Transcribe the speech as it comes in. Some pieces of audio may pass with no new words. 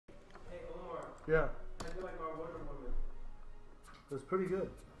Yeah. It was pretty good.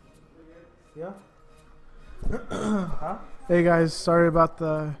 Yeah. Huh? Hey guys, sorry about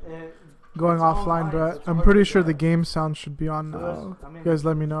the going offline, but I'm pretty sure the game sound should be on now. I mean, You guys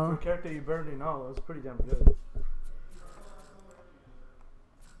let me for know. a character you barely know, it was pretty damn good.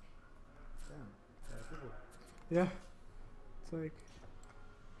 Yeah. It's like...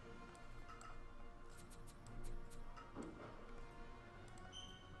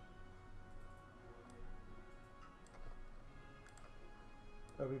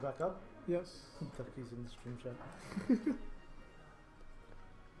 Are we back up? Yes. Ducky's in the stream chat.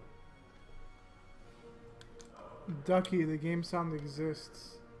 Ducky, the game sound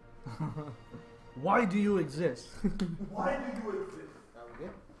exists. Why do you exist? Why do you exist?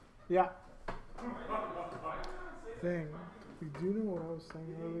 Yeah. Thing. Do you know what I was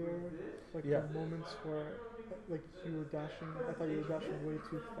saying earlier? Like Yeah. the moments where, like you were dashing. I thought you were dashing way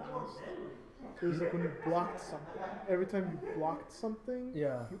too fast. It was like when you blocked something. Every time you blocked something,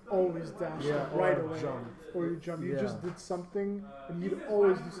 Yeah. you always dash Yeah, right or away. jump. Or you jump. You Yeah. just did something, and you'd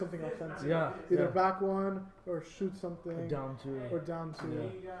always do something offensive. Yeah. Either Yeah. back one or shoot something. Down to. Or down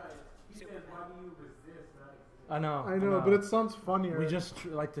two. Yeah. I know. I know, but it sounds funnier. We just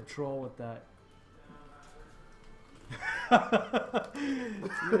like to troll with that.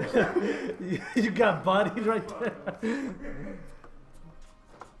 You got bodied right there.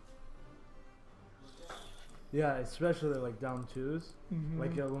 Yeah, especially like down twos. Mhm.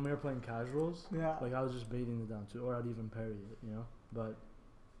 Like when we were playing casuals. Yeah. Like I was just baiting the down two, or I'd even parry it, you know. But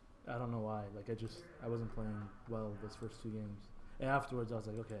I don't know why. Like I wasn't playing well those first two games. And afterwards, I was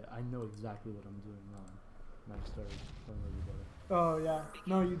like, okay, I know exactly what I'm doing wrong. And I started playing really better. Oh yeah.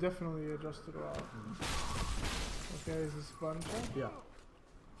 No, you definitely adjusted well. Okay, is this button check? Yeah.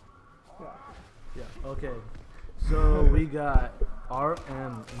 Yeah. Yeah. Okay. So we got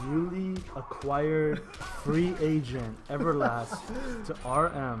RM, newly acquired free agent, Everlast to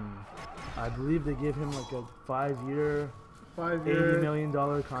RM. I believe they gave him like a 5-year, 5-year $80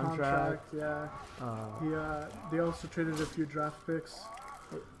 million contract. Yeah. They also traded a few draft picks.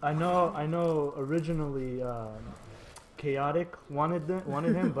 I know. Originally, Chaotic wanted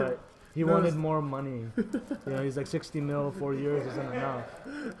him, but he wanted more money. You know, he's like 60 mil, 4 years isn't enough.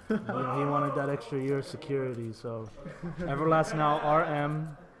 You know, he wanted that extra year of security. So Everlast now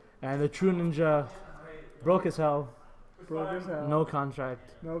RM, and the True Ninja broke as hell. No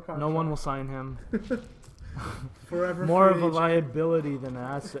contract. No one will sign him. Forever. More of free a agent. liability than an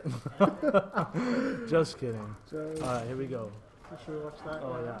asset. Just kidding. So, All right, here we go. should we watch that?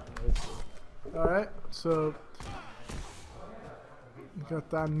 Oh yeah. All right. So we got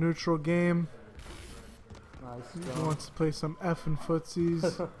that neutral game. Nice. He wants to play some F and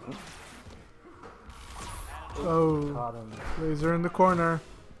footsies. Oh, Caught him. laser in the corner.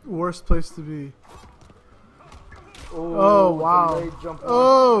 Worst place to be. Ooh, Oh wow. delayed jump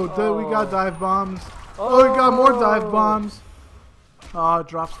Oh, we got dive bombs. Oh, we got more dive bombs. Oh, it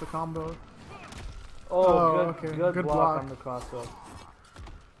drops the combo. Oh, okay. good Good block block. on the cross up.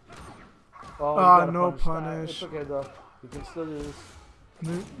 Oh, Ah, you gotta no punish. punish. It's okay though. You can still do this.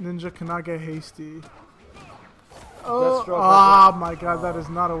 Ninja cannot get hasty. Deathstroke Oh has my god, that is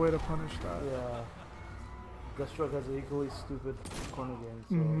not a way to punish that. Yeah. Deathstroke has an equally stupid corner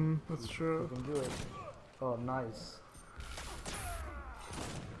game, so that's you true. can do it. Oh, nice.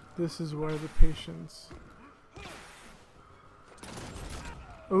 This is where the patience.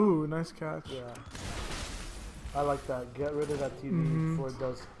 Ooh, nice catch. Yeah. I like that. Get rid of that TV before it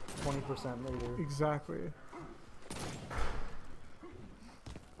does 20% later. Exactly.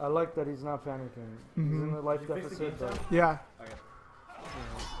 I like that he's not panicking. He's in the life deficit, but Yeah.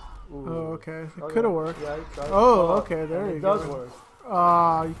 ooh. Oh, okay. It Oh, could have yeah. worked. Yeah, he tried. Oh, okay, there and you it go. does work.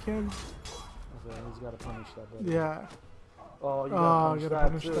 Ah, you can. Okay, he's got to punish that. Buddy. Yeah. Oh, you Oh, gotta you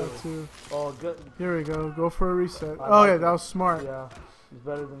punish, gotta punish that too. Oh, good. Here we go. Go for a reset. I Oh like yeah, it. that was smart. Yeah, he's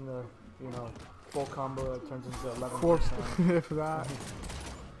better than the, full combo that turns into 11%. 4 if that.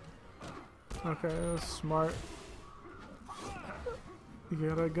 Okay, that was smart. You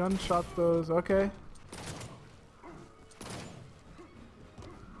gotta gunshot those. Okay.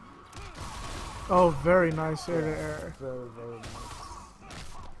 Oh, very nice air to air. Very, very nice.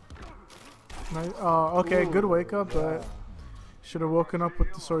 Nice. Oh, okay, Ooh, good wake up, yeah. but should have woken up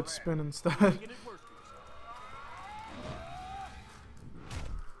with the sword spin instead.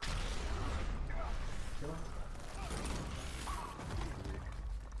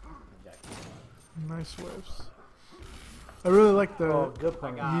 Nice whiffs. I really like the. Oh, good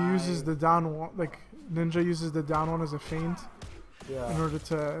punish. He uses the down one, like Ninja uses the down one as a feint Yeah. in order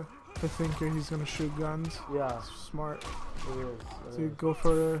to to think he's gonna shoot guns. Yeah, Smart. it is. So you go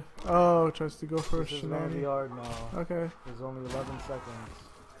for tries to go for a This is gonna be shenanigan. hard now. Okay. There's only 11 seconds.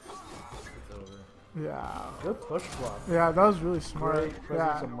 It's over. Yeah. Good push block. Yeah, that was really smart. Great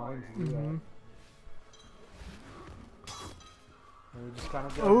presence Yeah. of mind to do Mhm. that. And we just kind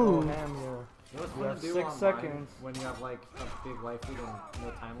of Ooh. go ham here. You know what's We fun have to do 6 online seconds. when you have like a big life lead and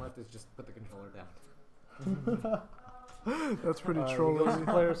no time left is just put the controller down. That's pretty Alright, trolly. we go to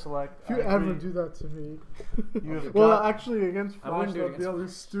player select. If you I ever agree. do that to me. You've Well, got- actually, against I Flash, wouldn't do it that'd be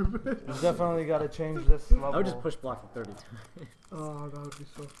against all stupid. you definitely got to change this level. I would just push block for 30. Oh, that would be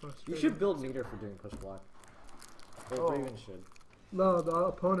so frustrating. You should build meter for doing push block. Or Oh. Raven should. No, the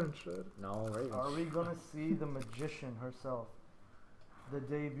opponent should. No, Raven. Are we gonna see the magician herself? The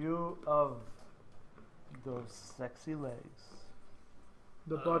debut of those sexy legs.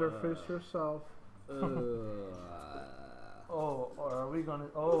 The butterface herself. Oh, or are we gonna?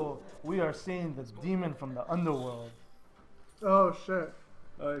 Oh, we are seeing the demon from the underworld. Oh shit.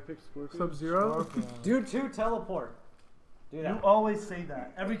 Oh, you picked Scorpion? Sub-Zero? Scorpion. Do 2 teleport. Do You that. always say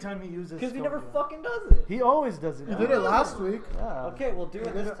that every time he uses. Because he never Scorpion. fucking does it. He always does it. You did it last week. Yeah. Okay, well do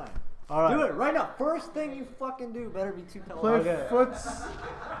it this time. All right. Do it right now. First thing you fucking do better be 2 Play teleports. Okay. foots.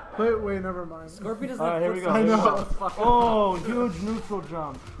 Play. Wait, never mind. Scorpion doesn't All right, have here we foot go. I solid. know. Shut the fuck up. Oh, huge neutral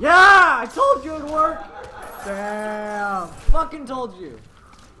jump. Yeah, I told you it'd work. Damn. Fucking told you.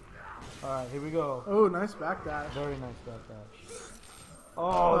 All right, here we go. Oh, nice backdash. Very nice backdash.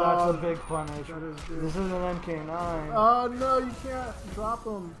 Oh, that's a big punish. That is good. This is an MK9. Oh no, you can't drop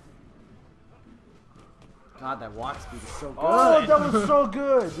him. God, that walk speed is so good. Oh, that was so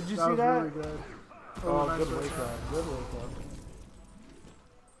good. Did you That see was that? really good. Oh, nice good right wake there. up. Good wake up.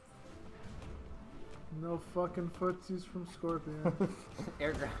 No fucking footsies from Scorpion.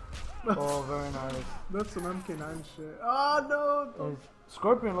 Air grab. Oh, very nice. That's some MK9 shit. Oh no. Uh,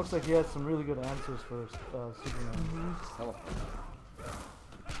 Scorpion looks like he has some really good answers for Superman. Teleport.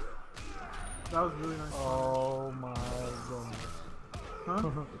 That was really nice. Oh my goodness. Huh?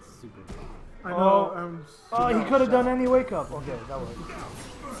 It's super good. I know. Oh. Oh, Oh, he could have done any wake up. Okay, that worked.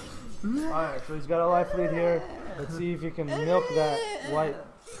 Alright, so he's got a life lead here. Let's see if he can milk that white.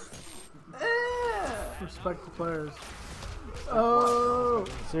 respect the players. Oh.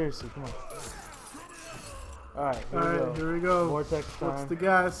 Seriously, come on. Alright, here we Alright, go. here we go. Vortex time. What's the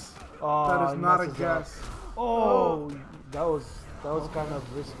guess? Oh, That is he not a messes up. guess. Oh, that was kind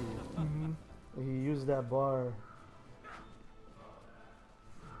of risky. Mhm. He used that bar.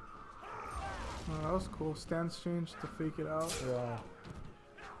 Oh, that was cool. Stance change to fake it out. Yeah.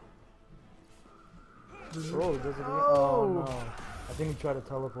 Does it- Oh, he does it again. Oh. Oh no. I think he tried to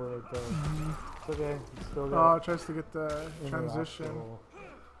teleport right there. Mhm. It's okay. He's still Oh, got it tries to get the in the transition. afterwall.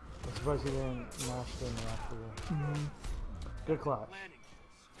 I'm surprised he didn't mash the in the afterwall. Mhm. Good clash.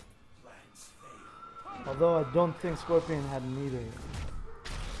 Although I don't think Scorpion had meter.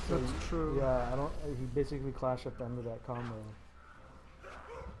 So That's true. Yeah, I don't. He basically clashed at the end of that combo.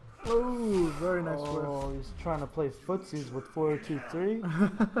 Oh, very nice Oh, he's trying to play footsies with 4-2-3.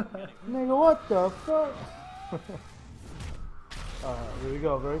 Nigga, what the fuck? Alright, here we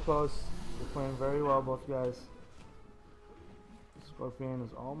go. Very close. They're playing very well, both guys. Scorpion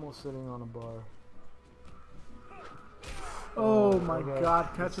is almost sitting on a bar. Oh my okay. god,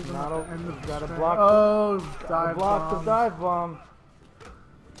 catches It's him not at the a- end of you the gotta strand. block the- Oh, Gotta dive block bomb. the dive bomb.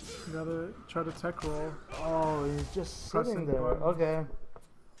 You gotta try to tech roll. Oh, he's just Pressing sitting there. buttons. Okay.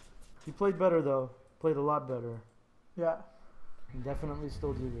 He played better though. Played a lot better. Yeah, Can definitely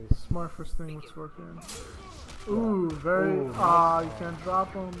still do this. smart first thing with Scorpion. Ooh, very. Ooh, Ah, nice you ball. can't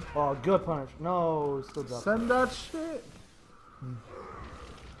drop him. Oh, good punish. No, he still dropped. Send that shit.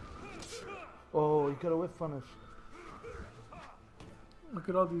 Oh, he could have whiff punished. Look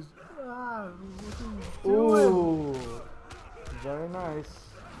at all these. Ah, what are you doing? Ooh, very nice.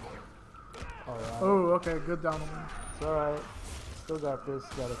 Alright. Oh, okay, good down one. It's alright. Still got this.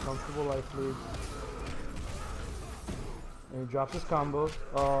 Got a comfortable life lead. And he drops his combo.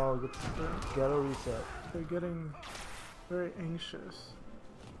 Oh, gets ghetto reset. They're getting very anxious.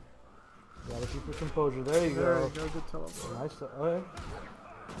 Gotta keep your composure. There you There go. you go, good teleport. Nice. Okay.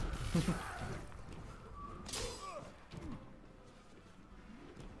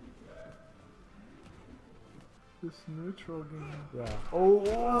 This neutral game. Yeah. Oh,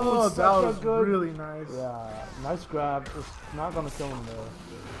 Oh, such that a was good. really nice. Yeah, nice grab. It's not gonna kill him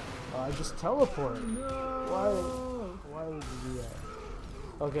though. Just teleport. No. Why would you do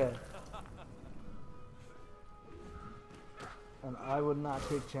that? Okay. And I would not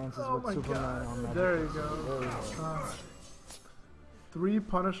take chances Oh with my Superman god. on that. There you go. There you go. Ah. 3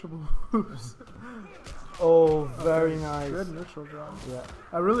 punishable moves. Oh, very nice. Good neutral jump. Yeah.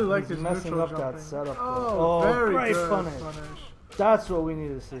 I really like He's his messing neutral up jumping. that setup. Oh, though. very great good punish. That's what we need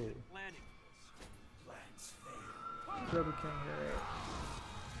to see. Turbo King here.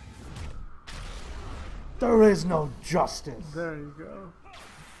 There is no justice. There you go.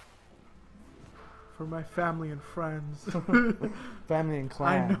 For my family and friends. Family and I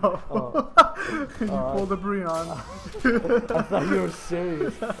clan. know. Oh. You pulled a Breon. I thought you were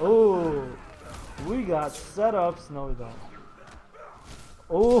serious. Oh, we got setups. No, we don't.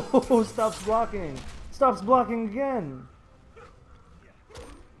 Oh, stops blocking. Stops blocking again.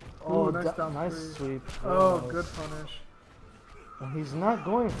 Oh, Ooh, nice down nice three. sweep. Oh, nice. good punish. And he's not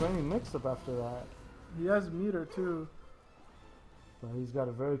going for any mix-up after that. He has meter too. But he's got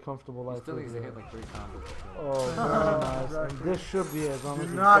a very comfortable He life. still needs to here. hit like 3 combos. Oh, very nice. exactly. And this should be as long Do as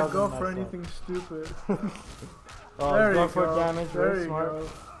he not doesn't go mess for up. anything stupid. Oh, There he's you going for go. damage. There Very you smart. go.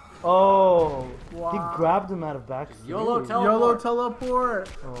 Oh, Wow. he grabbed him out of back. YOLO three. teleport. YOLO teleport.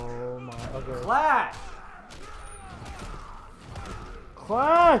 Oh my. Okay. Clash!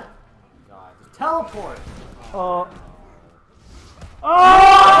 Clash! God, just teleport! Oh.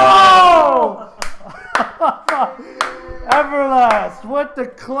 Oh! Everlast with the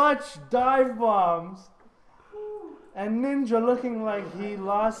clutch dive bombs. And Ninja looking like he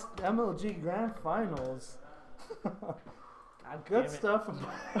lost MLG Grand Finals. Good stuff. I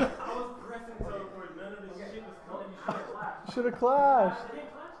was pressing teleport, none of this shit was coming. You Should have clashed.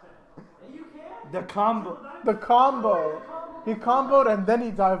 You can? The combo. The combo. He comboed and then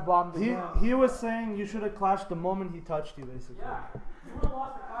he dive bombed again. He was saying you should have clashed the moment he touched you, basically. Yeah. You would have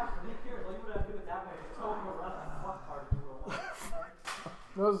lost the clash, but who cares? All you would have to do with that one is teleport left and fuck card if you would have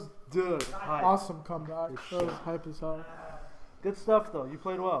That was Dude, hype. awesome comeback. That was hype as hell. Good stuff though. You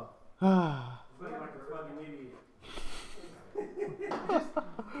played well. Playing like a fucking idiot.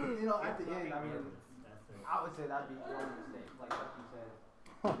 You know, at the end, I mean, I would say that'd be one mistake, like you said.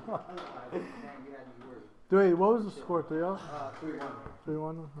 Dang, get out of your word. Wait, what was the score? 3-0? 3-1. 3-1? Do I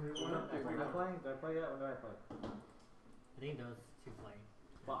play? Do I play yet? When do I play? I think those two playing.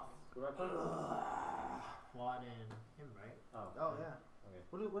 Boss. Do I play? Quad and him, right? Oh, yeah. Okay.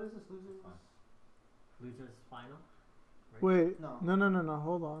 What is this losers? Losers final. Wait, No. no,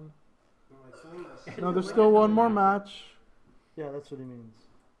 hold on. No, there's still one more match. Yeah, that's what he means.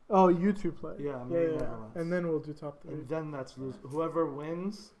 Oh, you two play. Yeah, I'm yeah, gonna yeah. overlap. And then we'll do top 3. And then that's whoever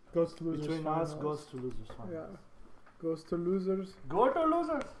wins Goes to losers between finals. us goes to losers finals. Yeah. Goes to losers. Go to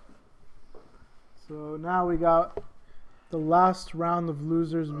losers. So now we got the last round of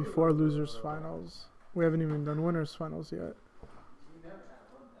losers before losers finals. We haven't even done winners finals yet.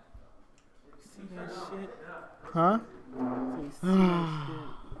 See that shit? Huh? So you see that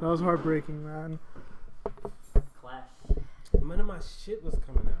That was heartbreaking, man. Clash. shit? None of my shit was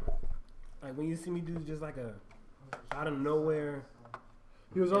coming out. Like when you see me do just like a out of nowhere.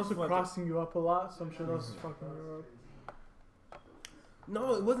 He was also Fuck it. crossing you up a lot, so I'm sure that was fucking you up.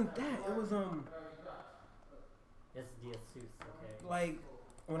 No, it wasn't that. It was It's Jesus, okay. like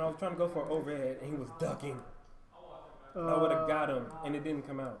when I was trying to go for an overhead and he was ducking. I would have got him and it didn't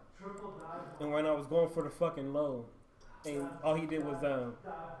come out. And when I was going for the fucking low, and all he did was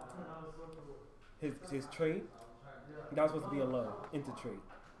his trade. That was supposed to be a low into trade,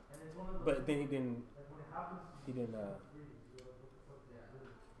 but then he didn't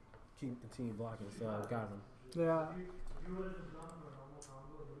continue blocking, so I got him. Yeah.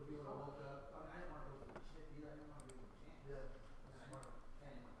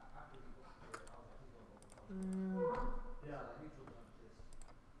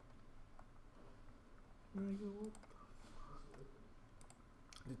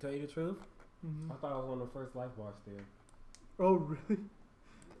 To tell you the truth, Mhm. I thought I was on the first life bar still. Oh, really?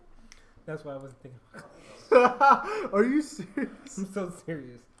 That's why I wasn't thinking. Are you serious? I'm so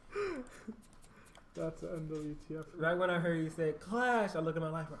serious. That's an NWTF. Right when I heard you say Clash, I looked at my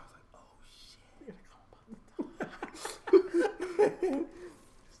life bar. I was like, oh shit.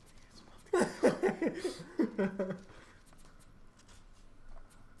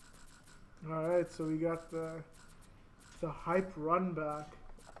 Alright, so we got the hype run back.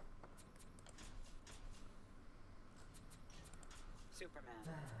 Superman.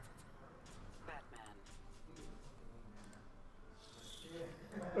 Batman.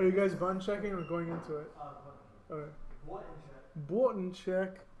 Are you guys button checking or going into it? Okay. Button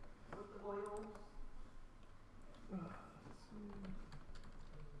check.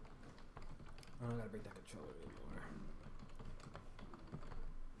 I don't gotta break that controller anymore.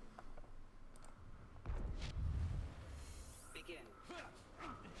 Begin.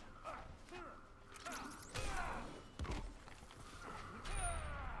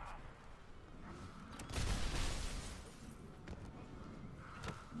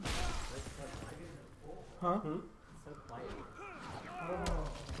 Huh? So quiet. I don't know.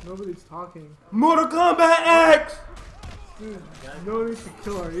 Nobody's talking. Mortal Kombat X! Dude, no need to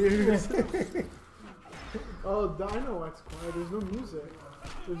kill our ears. Oh, I know what's quiet. There's no music.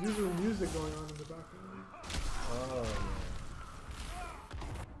 There's usually music going on in the background. Oh.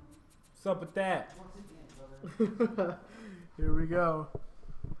 What's up with that? Here we go.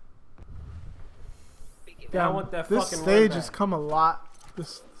 Yeah, I want that this fucking stage run has back. come a lot.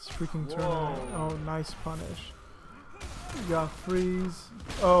 This freaking Whoa. tournament. Oh, nice punish. You got freeze.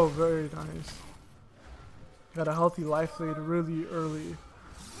 Oh, very nice. Got a healthy life lead really early.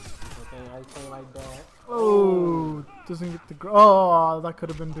 Okay, I say like that. Oh, doesn't get the. Oh, that could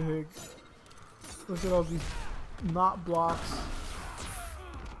have been big. Look at all these not blocks.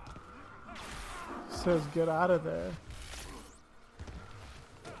 Says get out of there.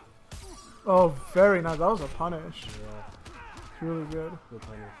 Oh, very nice. That was a punish. Yeah, It's really good. good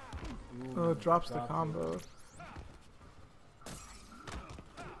punish. Oh, it drops the Dropped it. combo.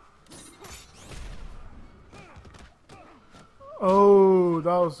 Oh,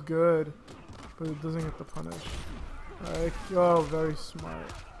 that was good. But it doesn't get the punish. Alright. Oh, very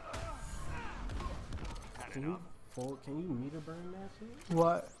smart. Can you meter burn that shit?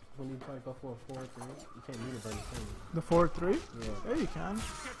 What? When you try to go for a 4-3, you can't meter burn the thing. The 4-3? Yeah. Yeah, you can. I'm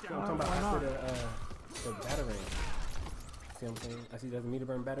talking about Why after not? the batarang. See what I'm saying? I see there's a meter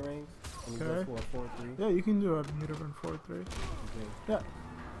burn batarang, and you Okay. go for a 4-3. Yeah, you can do a meter burn 4-3. Okay. Yeah.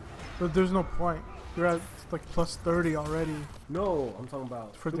 But there's no point. You're at like plus 30 already. No, I'm talking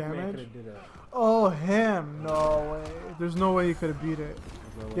about For Superman damage? coulda did a, Oh, him. No way. There's no way you could have beat it.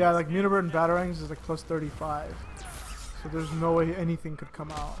 Yeah, like meter burn batarangs is like plus 35. So there's no way anything could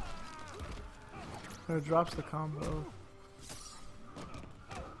come out. And it drops the combo.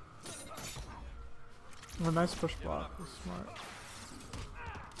 Oh, nice push block. That's smart.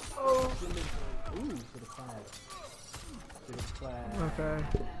 Ooh, to the flag. To the flag. Okay.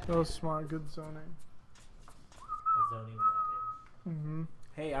 That was smart. Good zoning. The zoning that Mm-hmm.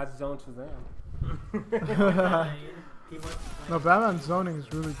 Hey, I zoned Shazam. is. He wants to play. No, Batman zoning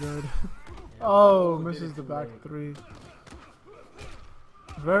is really good. Yeah. Oh, Did misses it the too back late. 3.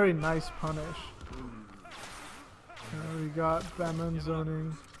 Very nice punish. We got Batman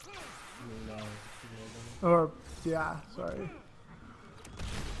zoning. Or, yeah, sorry.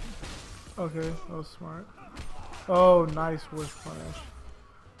 Okay, that was smart. Oh, nice wish punish.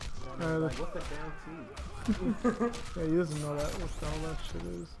 Like, what's the down two? Yeah, he doesn't know that what the hell that shit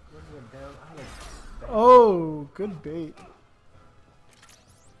is. What's the down? I like Oh, good bait.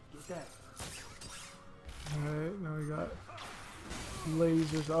 get that. Alright, now we got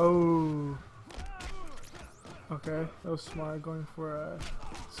lasers. Oh. Okay, that was smart. Going for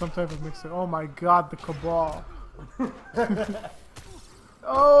some type of mix. Oh my god, the Cabal.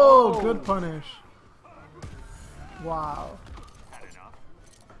 Oh, good punish. Wow.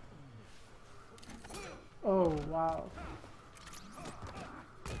 Oh, wow.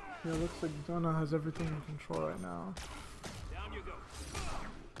 Yeah, looks like Donut has everything in control right now.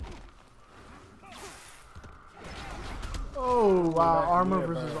 Oh, wow. Armor Yeah,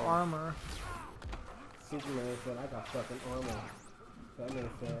 versus bro. armor. Superman said, I got fucking armor. Batman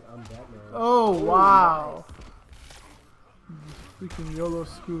said, I'm Batman. Oh, Ooh, wow. Freaking YOLO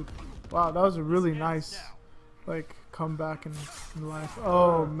scoop. Wow, that was a really nice, like, comeback in life.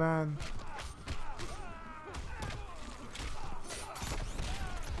 Oh, man.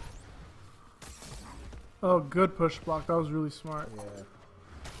 Oh, good push block. That was really smart. Yeah,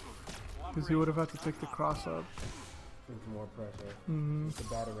 Because he would have had to take the cross up. it's more pressure. Hmm. It's a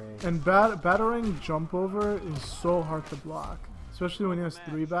batarang. And battering jump over is so hard to block. Especially when he has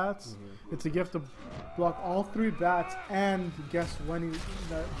 3 bats. It's a gift to block all 3 bats and guess when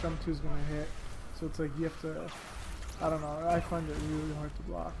that jump 2 is going to hit. So it's like you have to, I don't know, I find it really hard to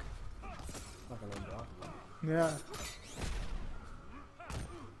block. Fucking unblockable. Yeah.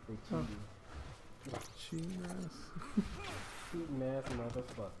 They Oh. cheating. Cheating ass. Cheating ass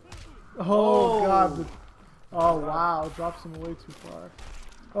motherfucker. Oh, god. Oh wow, drops him way too far.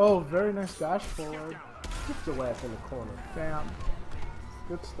 Oh, very nice dash forward. Get your ass in the corner. Damn.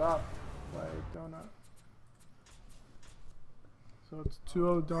 Good stuff by Donut. So it's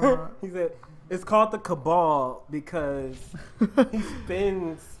 2-0 Donut. He said, it's called the Cabal because he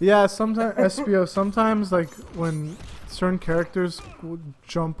spins. Yeah, sometimes SBO. Sometimes like when certain characters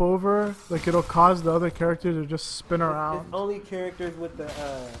jump over, like it'll cause the other character to just spin It's around. only characters with the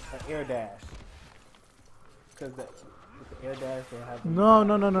air dash. Because with the air dash, they have. No.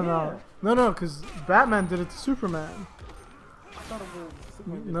 Yeah. No, because Batman did it to Superman. I thought it was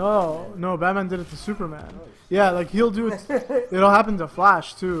Superman. No, Batman did it to Superman. Yeah, like he'll do it. It'll happen to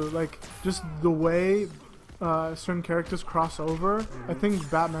Flash too. Like just the way certain characters cross over. I think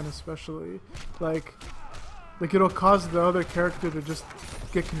Batman especially, like it'll cause the other character to just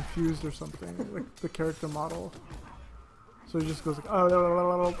get confused or something, like the character model. So he just goes like,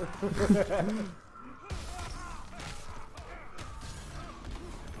 oh.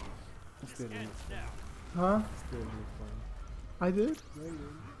 Huh? I did?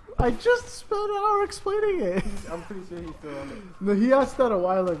 I just spent an hour explaining it. I'm pretty sure he's still on it. No, he asked that a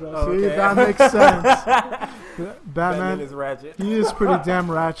while ago. Oh, See, okay. that makes sense. Batman is ratchet. He is pretty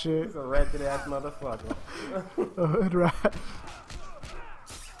damn ratchet. He's a ratchet ass motherfucker. A hood rat.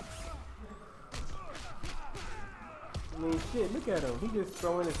 I mean, shit, look at him. He just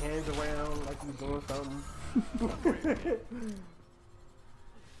throwing his hands around like he's doing something.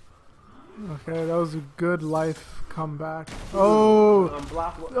 Okay, that was a good life comeback. Oh!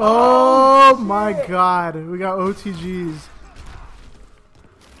 Unblockable. Oh shit. my god. We got OTGs.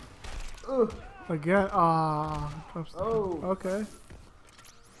 Again. Ah. Oh. Okay.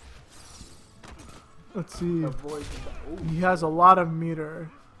 Let's see. Avoid the- He has a lot of meter.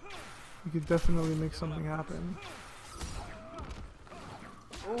 We could definitely make something happen.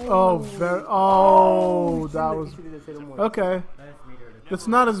 Oh, very. Oh, that was. Okay. It's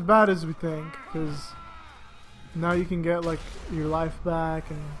not as bad as we think, because now you can get like your life back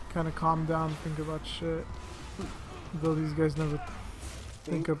and kind of calm down and think about shit. Though these guys never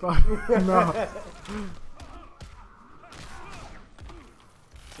think about no.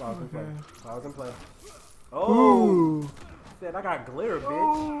 Okay. Oh, Ooh. said I got glitter,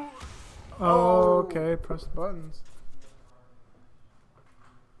 bitch. Oh, okay. Press the buttons.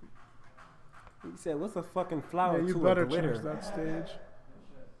 He said, "What's a fucking flower Yeah, you to better a glitter?" change that stage.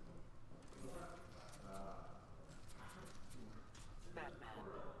 Batman.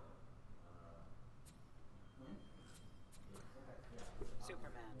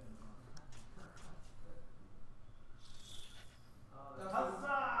 Superman.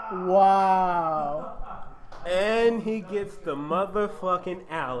 Wow. And he gets the motherfucking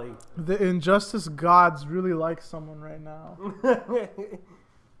alley. The Injustice gods really like someone right now.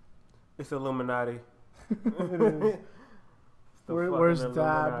 It's Illuminati. It is. Where's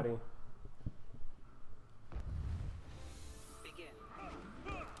Dad? Begin.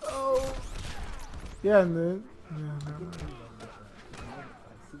 Oh. Yeah, and then. Yeah, never mind.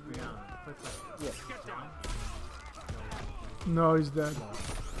 No, he's dead.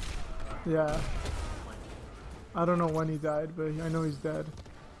 Yeah. I don't know when he died, but I know he's dead.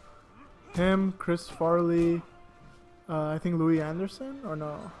 Him, Chris Farley, I think Louis Anderson, or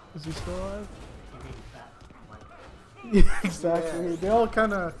no? Is he still alive? Yeah, exactly. Yeah. They all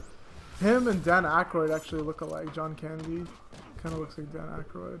kind of. Him and Dan Aykroyd actually look alike. John Candy kind of looks like Dan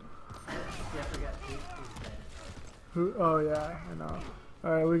Aykroyd. Yeah, I forgot who's dead. Who? Oh yeah, I know.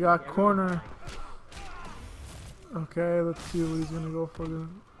 All right, we got corner. Okay, let's see what he's gonna go for.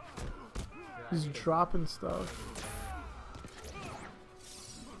 He's dropping stuff.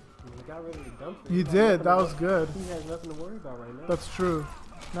 He got rid of the dumpster. He did. That was good. He has nothing to worry about right now. That's true.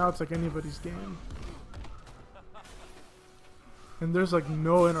 Now it's like anybody's game. And there's like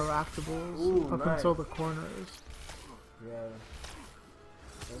no interactables Ooh, up nice. until the corners. Yeah.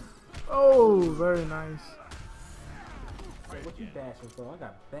 Oh, very nice. So what you dashing for? I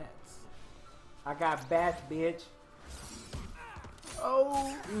got bats. I got bats, bitch.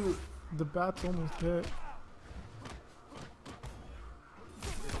 Oh, the bats almost hit.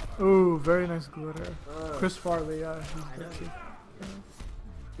 Ooh, very nice glitter. Chris Farley, yeah, he's good too.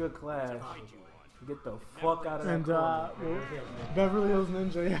 Good class. Get the fuck out of that And corner. Beverly Hills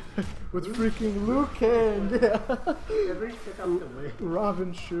Ninja, yeah, with freaking Liu Kang, yeah. Remember he took off the wig?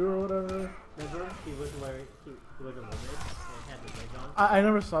 Robin Shu or whatever. Remember he wasn't wearing he was a woman and had the wig on. I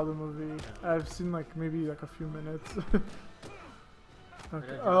never saw the movie. I've seen like maybe like a few minutes.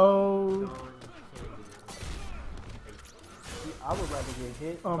 Okay. Oh. I would rather get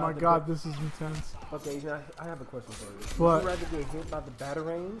hit. Oh by my the God, this is intense. Okay, now I have a question for you. What? Would you rather get hit by the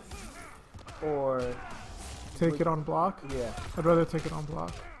batarangs or Take it on block? yeah? I'd rather take it on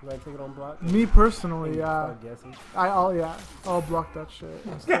block. You rather take it on block? Me personally, yeah. I'm guessing. I'll block that shit.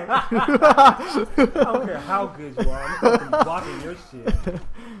 instead. I don't care how good you are. I'm fucking blocking your shit.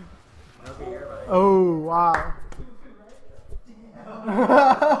 Okay, everybody. Oh wow.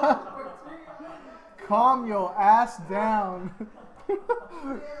 Calm your ass down.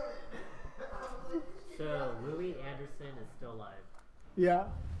 So Louis Anderson is still alive. Yeah.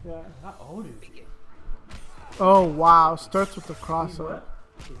 How old is he? Oh wow. Starts with the cross up.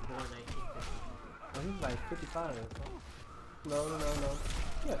 He's born 1950. Oh, he's like 55. No.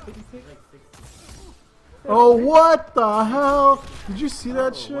 Yeah, 56. Like 60. Oh what the hell? Did you see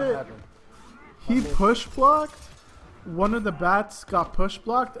that What shit? happened? He push blocked. One of the bats got push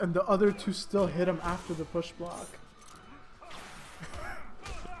blocked, and the other two still hit him after the push block.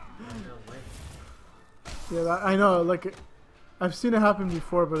 Yeah, that, I know. Like, I've seen it happen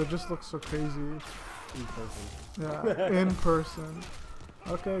before, but it just looks so crazy. In person. Yeah, in person.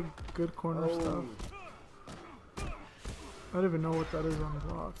 Okay, good corner Oh. stuff. I don't even know what that is on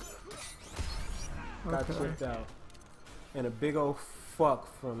block. Got Okay. chipped out. And a big old fuck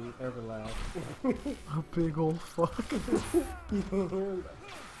from Everlast. A big old fuck.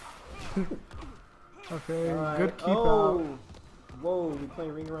 Okay, Alright. good keep Oh. out. Whoa, we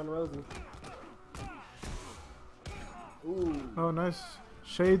playing Ring Around the Rosie. Ooh. Oh, nice.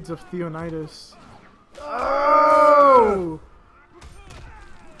 Shades of Theonitis. Oh!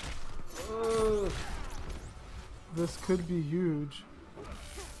 Oh. This could be huge.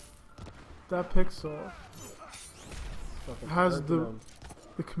 That pixel Fucking has working the on-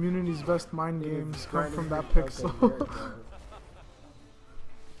 community's best mind He was games come grinding from that his- okay, pixel.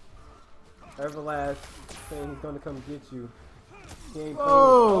 there it goes. Everlast saying he's gonna come get you. He ain't playing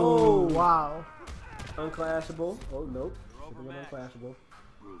Oh, with- wow. Unclashable. Oh, nope. Should've been unclashable.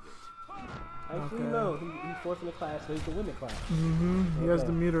 Actually, Okay. no. He's forcing the clash so he can win the clash. He has Okay.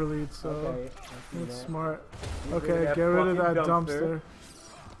 the meter lead, so Okay. I see that's that. smart. Get rid Okay, of that get rid of that fucking dumpster.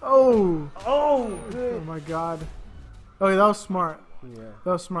 Oh! Oh, Oh good. my god. Okay, that was smart. Yeah.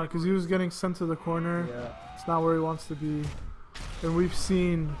 That was smart because he was getting sent to the corner. Yeah. It's not where he wants to be. And we've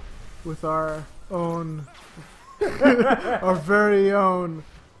seen with our own, our very own,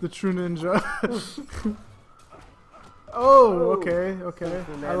 the True Ninja. Oh, okay, okay.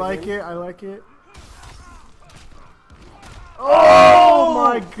 I like it, I like it. Oh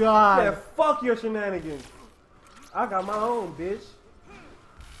my Yeah, god! fuck your shenanigans. I got my own, bitch.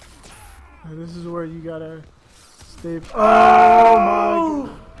 This is where you gotta stay. Oh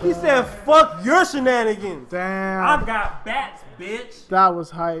my! He said, fuck your shenanigans. Damn! I got bats, bitch. That was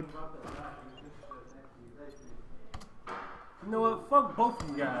hype. You know what? Fuck both of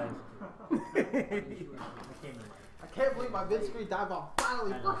you guys. I can't believe my mid screen dive bomb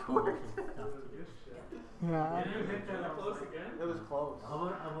finally fucking worked. Yeah. It was close. It was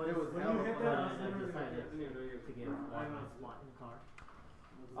hella close.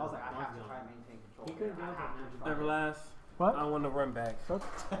 I was like, I have to try and maintain control. He couldn't do it, but Everlast. What? I want to run back What?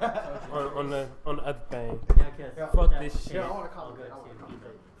 on the other thing. yeah, because Fuck this shit. Yeah, I want to I'll call go it. to Pizza.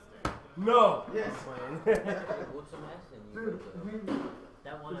 No. Yes. I'm playing. What's the mess? And you Dude, go I mean,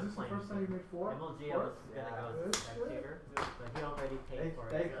 that one is I'm this the playing. first time you made 4? MLG, I was gonna go as a spectator, but he already paid for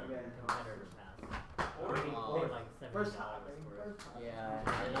Thank his you, man. competitor pass. He paid like $70 First time. for it. Yeah.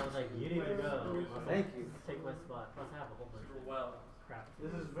 And I was like, you need to go. I was like, Thank you. Take my spot. Plus, I have a whole bunch of crap.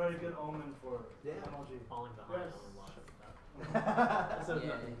 This is very good omen for Yeah. MLG. Falling behind on a lot of stuff. So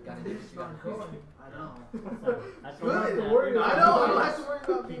Yeah, gotta do what you gotta do. I know. So I told him Good. that I know. I don't have to worry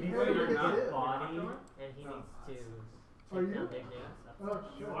about he being needs to very get good. body, and he needs to Are take you? down nicknames. Oh,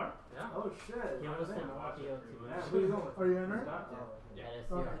 you are? Yeah. Oh shit. He almost sent audio to me. Who are you going with? Are you in her? Yeah.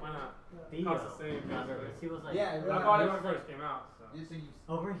 Okay. Why not? Theo, Costs the same, not basically. nervous. He was like, Yeah, I bought it he when was it like, first came out. So. You so you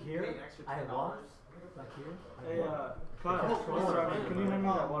over here, paid an extra I had $10. walls. Back here, I Hey, had walls. Kyle, can you hand me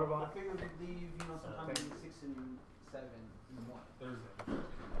that water I bottle? figured we'd leave, you know, sometime between 6 and 7 in the morning. Thursday.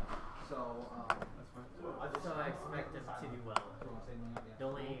 So, That's fine. So I expect him to do well. The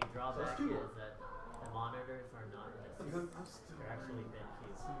only drawback is that the monitors are not this. They're actually BenQ.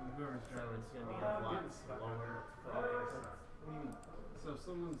 So it's going to be a lot slower focus. So if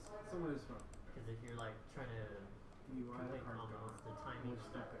someone is fun. Because if you're like trying to complete combos, the timing of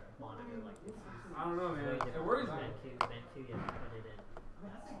the monitor, like it's I don't know, man. way It different worries from me. BenQ, you have to put it in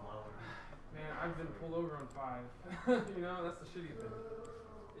slower. Man, I've been pulled over on 5. You know, that's the shitty thing.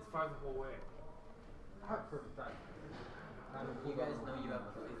 It's 5 the whole way. I have perfect time. You guys know you have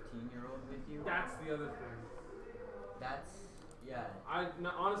a 15-year-old with you? That's the other thing. That's, yeah. No,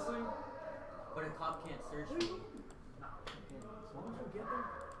 honestly, But a cop can't search me. As long as we get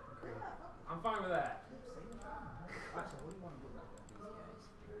there. I'm fine with that. Actually, what do you want to do about these guys?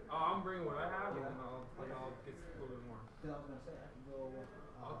 Oh, I'm bringing what I have, and then I'll get a little bit more. Then I was gonna say I can go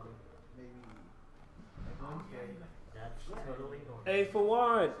maybe like Wednesday. That's totally normal. Hey, for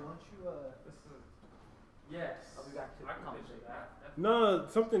what? So why don't you This is, yes. I'll be back to I can conversation. picture that. No,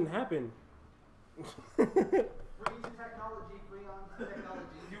 something happened. Free to technology, free on to technology.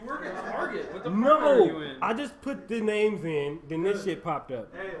 You work at Target. What the fuck are you No, in? I just put the names in, then this shit popped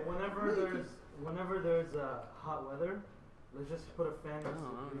up. Hey, whenever there's hot weather, let's just put a fan next to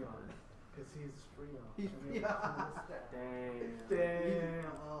Freon. Cause he's Freon. He's I mean, Damn.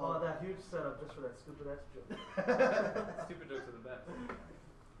 Damn. Oh. Oh, that huge setup just for that stupid ass joke. Stupid jokes are the best.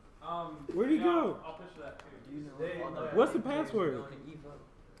 Where'd he go? I'll push that too. What's the password?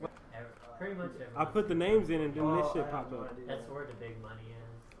 Pretty much everyone. I put the names in and then this shit popped up. That's where the big money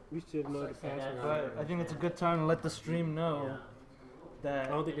is. We should know the password. But I think it's a good time to let the stream know that I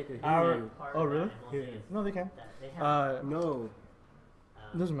don't think they can hear our. you. Oh really? Yeah. No, they can. They have No.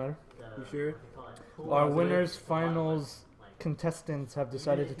 Doesn't matter. You sure? Our winners finals contestants have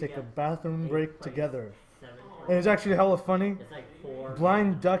decided to take a bathroom break together. And it's actually hella funny. It's like 4.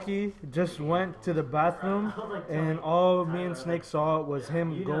 Blind Ducky just went to the bathroom, and all me and Snake saw was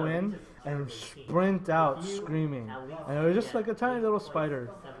him go in and sprint out screaming. And it was just like a tiny little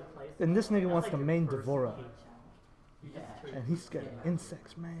spider. And this nigga wants to main Devora. And he's getting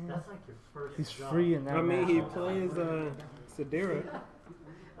insects, man. That's like your first He's job. free in that. I mean, match. he plays Sedera.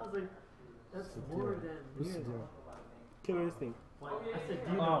 I was like, that's more than. Who's Sedera? Killer Instinct. Like, I said,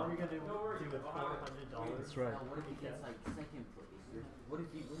 do you know what you're gonna do with $400? That's right. What if he gets like second place? What if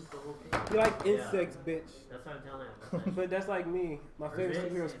he wins the whole thing? You like insects, bitch. That's what I'm telling him. But that's like me. My favorite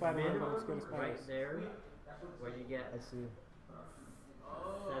superhero is Spider-Man, but I'm Minimum scared of spiders. right there, where you get I see.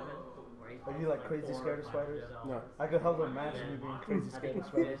 7 or 8. Are you like crazy scared of spiders? No. I could hella imagine you being crazy scared of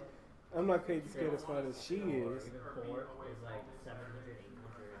spiders. I'm not crazy scared of spiders. She is. Even 4 is like 700,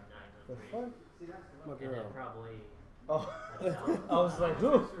 800, The 900. fuck? My And then girl. probably. Oh, I was like,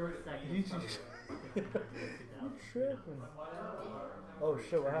 who? Second, You probably just- 1,500, 2,000. Tripping. Oh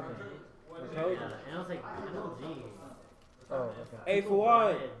shit, what happened? Yeah, and I was like, MLG. Oh, okay. Hey,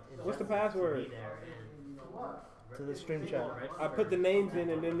 Fawad, what's the password? To the stream chat. I put the names in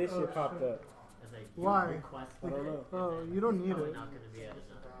and then this shit popped up. Why? I don't know. Oh, you don't need it. Not gonna be at another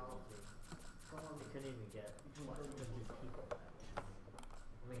you couldn't even get 100 people.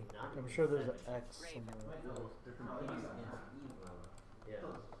 I mean, not I'm sure there's an X somewhere. They're competing against Evo. Yeah.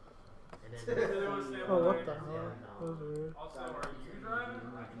 And then Oh, what the hell? That was weird. Also, are you driving?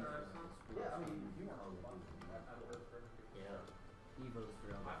 Yeah. Evo's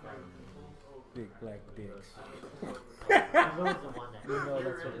for all the fun. Big black dicks. Evo's the one that. You know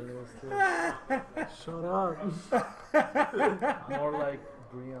that's what it is too. Shut up. More like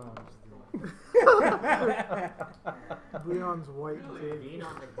Breon's. Breon's white dick. Being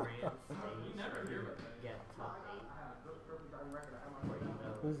on the grand stage where you get top 8. Where you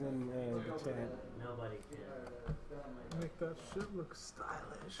know Who's in the chat? nobody can. Make that shit look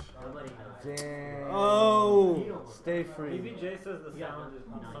stylish. Nobody knows. Damn. Oh! Stay free. BBJ says the Yeah. sound is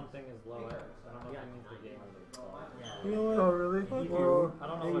Nice. something is low. I don't know if he means the game. You know what? Oh, really? Fuck Well, I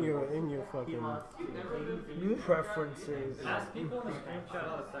don't know you. what In your He fucking. lost to New preferences. Ask people in the stream chat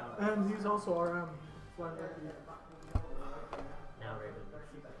how the sound. And he's also RM. Blind Ducky. now Raven.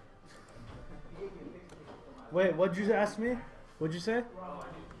 Wait, what'd you ask me? What'd you say?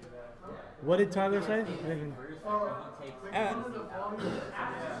 What did Tyler say? I didn't-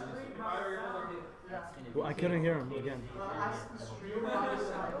 Well, I couldn't hear him again.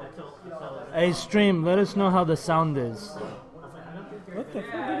 Hey, stream, let us know how the sound is. What the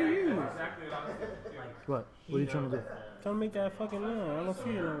fuck did he use? What? What are you trying to do? Trying to make that fucking noise. I don't see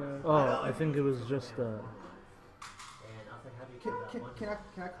it nowhere. Oh, I think it was just Can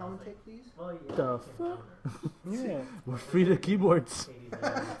I commentate, please? the fuck? Yeah. We're free to keyboards.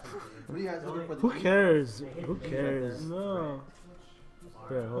 What are you guys looking for? Who cares? Who cares? No.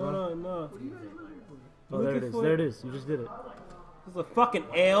 Here, hold Hold on. on, no. Oh, there it is. There it is. You just did it. It's a fucking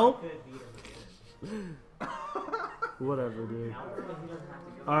L. Whatever, dude.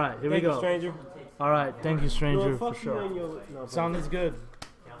 All right, here we Thank you, go. stranger. All right, thank you, stranger, No, for fuck you and sure. your. No, Sound is good.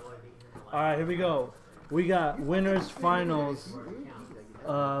 All right, here we go. We got winners finals.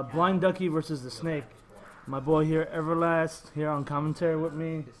 Blind Ducky versus the Snake. My boy here, Everlast, here on commentary with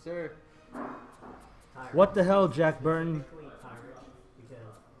me. Yes, sir. What the hell, Jack Burton?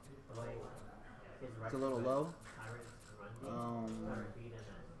 It's a little low.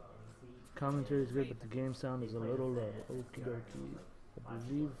 Commentary is good, but the game sound is a little low. Okie dokie. I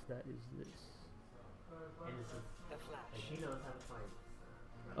believe that is this.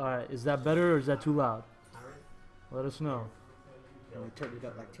 Alright, is that better or is that too loud? Let us know. We turned it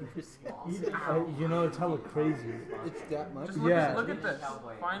up like 2%. You know, it's hella crazy. It's that much. Just Yeah. look at this.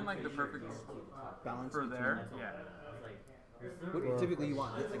 Find like the perfect Balance for between there. them. Yeah. What typically you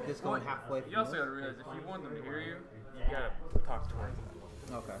want? Like this going halfway. You also gotta realize if you want them to hear you, you gotta talk towards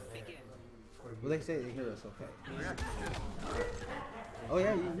them. Okay. Well, they say they hear us okay. Oh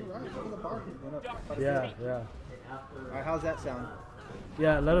yeah, you're right. Look at the bar went up quite a Yeah, bit. yeah. All right, how's that sound?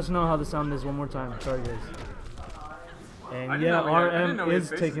 Yeah, let us know how the sound is one more time. Sorry, guys. I And didn't yeah, know we had- I didn't RM know we had is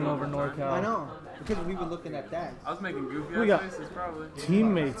faces taking on over the whole time. NorCal. I know because we were looking at that. I was making goofy We got faces probably.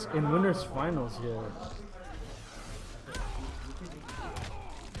 teammates in winners finals here.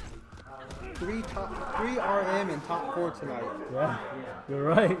 3 RM and top 4 tonight. Yeah, you're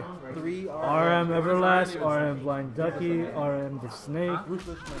right. 3 RM Everlast, RM Blind Ducky, RM the Snake.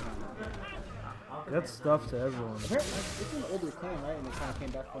 Ruthless Mayhem. That's stuff to everyone. It's an older clan, right? And it kind of came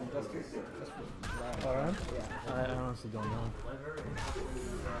back from Injustice. That's what, RM? Yeah. I honestly don't know.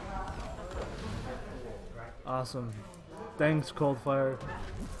 Awesome. Thanks, Coldfire.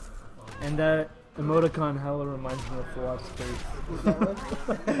 And that emoticon hella reminds me of Fawad's face.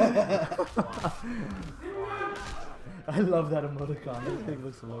 I love that emoticon. That thing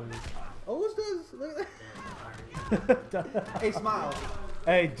looks hilarious. Oh, what's this? Look at that. Hey, smile.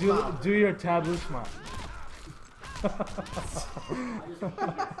 Hey, do your taboo smile.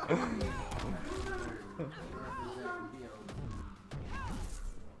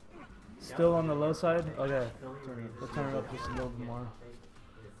 Still on the low side? Okay. We'll turn it up just a little bit more.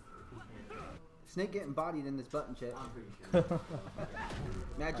 Snake getting bodied in this button check.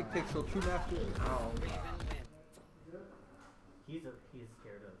 Magic Pixel, True Master. Oh. He's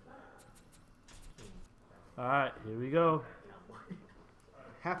scared of. Alright, here we go.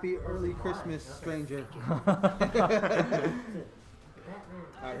 Happy early Christmas, stranger. Alright,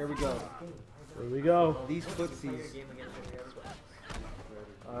 here we go. Here we go. These footsies.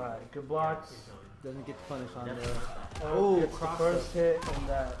 Alright, good blocks. Doesn't get to punish on there. Oh, it's the first hit and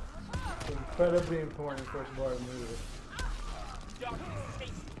that incredibly important first bar move.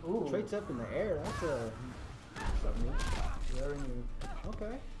 Ooh. Traits up in the air. That's a something. Very new.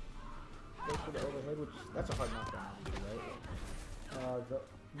 Okay. Goes for the overhead, which that's a hard knockdown, right?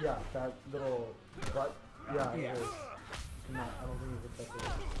 Yeah, that little butt. Yeah, Yeah. it is. No, I don't think he hit that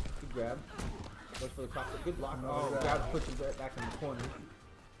there. Good grab. Goes for the cross. Good block. No, Oh, grab. grab puts him back in the corner.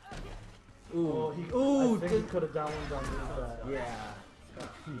 Oh, Ooh. he, Ooh. I think he could have down one down that. Yeah.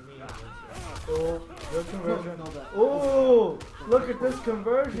 Oh, good conversion. Oh, look at this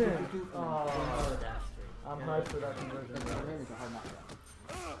conversion. Oh, I'm hyped for that conversion. It's a hard knockdown.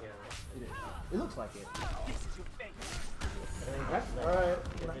 It looks like it. Alright,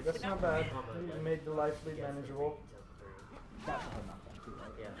 that's not bad. You made the life lead manageable. That's a hard knockdown too,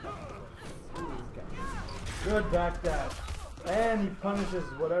 right? Good backdash. And he punishes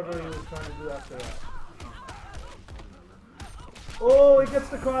whatever he was trying to do after that. Oh, he gets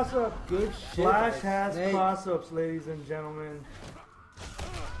the cross up. Good shit. Flash has Snake. cross ups, ladies and gentlemen.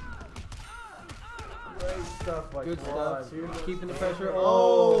 Great stuff by Good Quad. stuff. Keeping the pressure.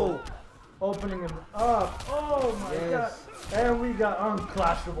 Oh. Opening him up. Oh my Yes. god. And we got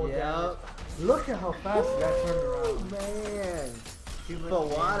unclashable damage. Look at how fast that turned around. Man.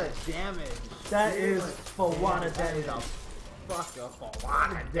 Fawada damage. That is Fawada damage. Fuck a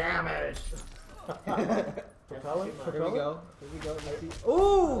Fawada damage. Propeller? Here we go. Here we go. Let's see.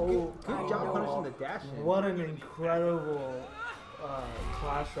 Ooh, good job punishing the dash in. What an incredible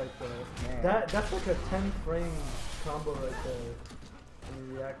clash right there. Man. That's like a 10 frame combo right there. And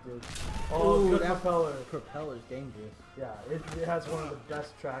he reacted. Oh, Ooh, good that propeller. Propeller's dangerous. Yeah, it has one of the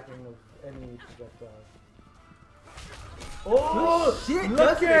best tracking of any projectile. Oh, shit, look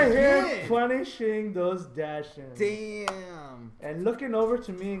that's at him legit. punishing those dash-ins. Damn. And looking over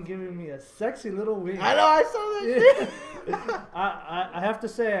to me and giving me a sexy little wink. I know, I saw that shit. I have to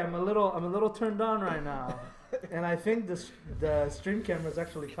say I'm a little turned on right now, and I think the stream cameras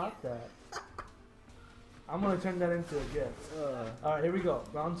actually caught that. I'm gonna turn that into a gift. All right, here we go.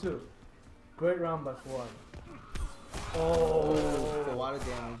 Round 2. Great round by Fawad. Oh, Fawada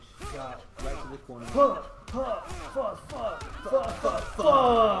damage. God. Right to the corner. Fuck.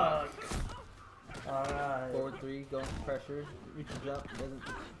 All right. Forward 3, going for pressure. Reaches up, doesn't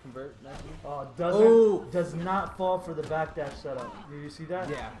convert nicely. Does not fall for the backdash setup. Do you see that?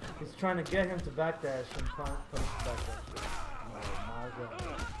 Yeah. He's trying to get him to backdash and punish the backdash. Oh my god.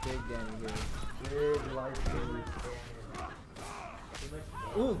 Big damage here. Big life lead.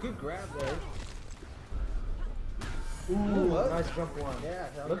 Ooh, good grab there. Ooh, what? nice jump one.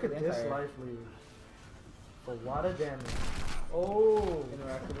 Yeah. Look at this anti-air. life lead. Fawada damage. Oh.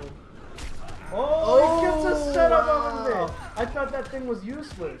 Interactable. Oh, he gets a setup on it. I thought that thing was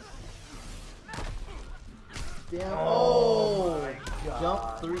useless. Damn. Oh my god. Jump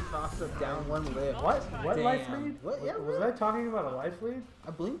 3 cross up, down 1 lift. What? What Damn. life lead? What? Yeah, was I talking about a life lead?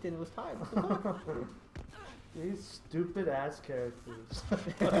 I blinked and it was tied. What the fuck? These stupid ass characters.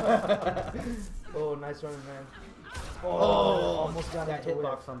 Oh, nice running, man. Oh, almost got that him to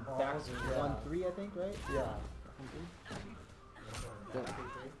hitbox whip. from back Almost, 1-3, I think, right? Yeah.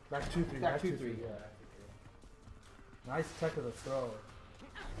 Back 2-3. Back 2-3. Yeah. Nice tech of the throw.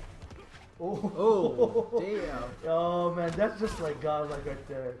 Oh, damn. Oh man, that's just like godlike right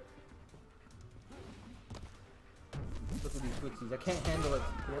there. with these footsies. I can't handle it.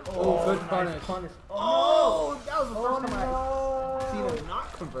 Yeah. Oh, good nice punish. Oh, Oh, that was the oh first time I've no. seen him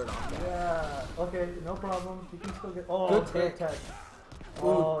not convert off that. Yeah. Okay, no problem. He can still get. Oh, Good great tech. tech. Ooh,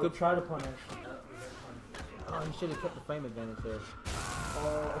 Oh, good. try to punish. Oh, he should have kept the flame advantage there.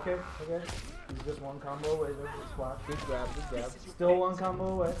 Oh, okay, okay. He's just one combo away. There's the spot. Good grab, good grab. Still one combo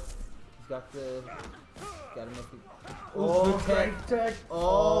away. He's got the. Got to make it. Oh, Good tech. great tech.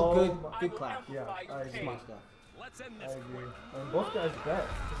 Oh, good, my- good clap. Yeah, I agree. Smart stuff. I agree. And both guys bet.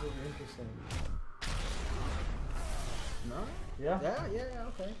 This will be interesting. No? Yeah? Yeah,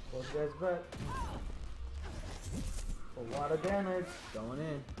 okay. Both guys bet. A lot of damage. Going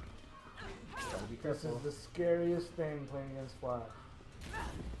in. Gotta be This careful. is the scariest thing playing against Flash.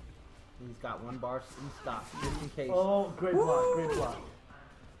 He's got one bar in stock, just in case. Oh, great block, great block.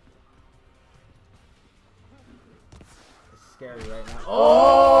 It's scary right now.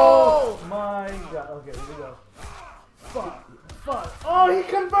 Oh my god. Okay, here we go. Fuck. Fuck. Oh, he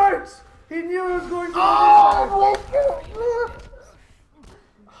converts! He knew it was going to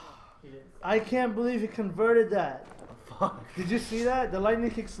I can't believe he converted that. Fuck. Did you see that? The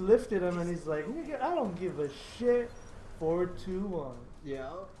lightning kicks lifted him and he's like, nigga, I don't give a shit. 4-2-1. Yeah.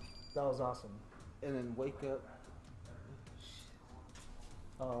 That was awesome. And then wake up.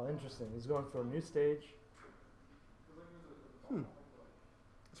 Oh, interesting. He's going for a new stage.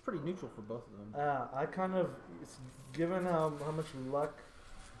 It's pretty neutral for both of them. I kind of, given how much luck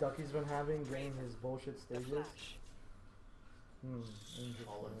Ducky's been having getting his bullshit stages. Interesting.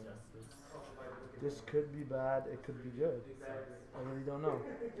 All adjusted. This could be bad, it could be good. I really don't know.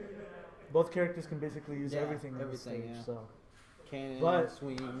 Both characters can basically use Yeah, everything in the everything, stage, yeah. so Cannon, But-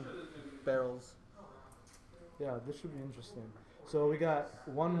 swing, barrels. yeah, this should be interesting. So we got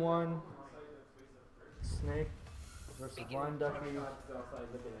 1-1 Snake versus Blind Ducky.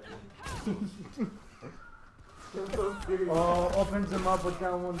 Oh, opens him up with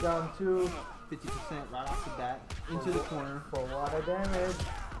down 1, down 2 50% right off the bat. Into the corner. for a lot of damage.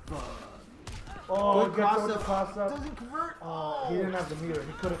 Oh, Good gets cross with the up. cross up. Doesn't convert. Oh, he didn't have the meter.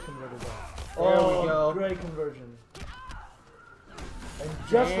 He could have converted that. There Oh, we go. great conversion. And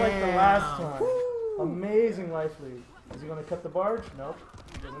just like the last time, amazing life lead. Is he going to cut the barge? Nope.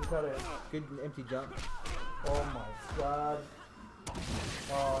 Doesn't cut it. Good empty jump. Oh my god.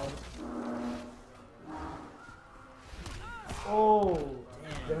 Oh,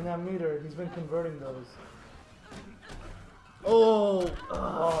 getting that meter. He's been converting those. Oh!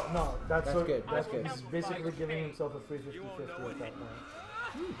 Oh, no. That's good, that's good. He's basically giving himself a free 50-50 at that point.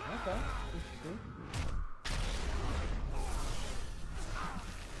 Okay. Interesting.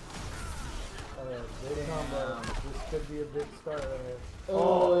 Alright, great combo. This could be a big start right here.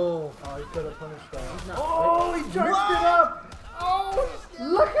 Oh! Oh, he could have punished that. not- Oh, he charged it up! Oh,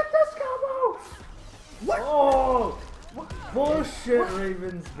 look at this combo! What? Oh! Bullshit,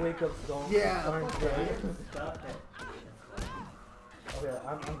 Ravens wake-ups don't. Yeah, aren't fuck great. Stuff it. Okay,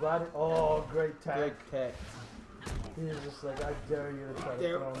 I'm glad. Oh, great Good tech. tech. He's just like, I dare you to try to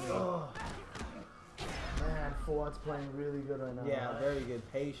There. throw me. Oh. Man, Fuad's playing really good right now. Yeah, very good.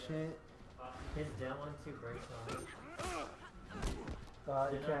 Patient. His down 1-2 breaks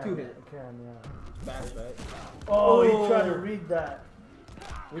on. It can. Two hit. It can, yeah. Fast, right? Oh, he tried to read that.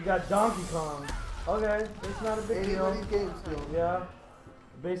 We got Donkey Kong. Okay, it's not a big deal. Anybody's game still. Yeah.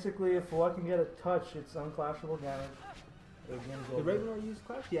 Basically, if Fuad can get a touch, it's unclashable damage. The game's Did over. Ravenor use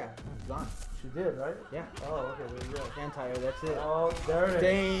Clash? Yeah, it's gone. She did, right? Yeah. Oh, okay, there you go. Anti-air, that's it. Oh, there it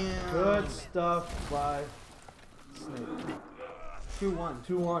is. Damn. Good stuff by Snake. 2-1.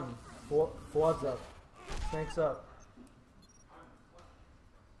 2-1. Fuad's up. Snake's up.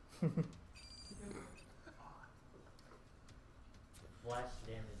 Flash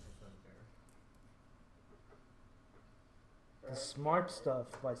damage is unfair. The smart stuff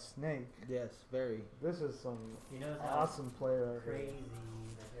by Snake. Yes, very. This is some He knows how awesome player right here. crazy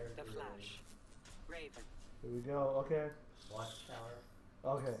the The character Flash. Raven. Here we go. Okay. is. Watchtower.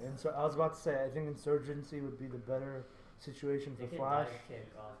 Okay. And so I was about to say, I think Insurgency would be the better situation They for can Flash. dive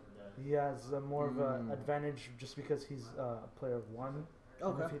kick off of the. He has more of an Mm. advantage just because he's a player of 1.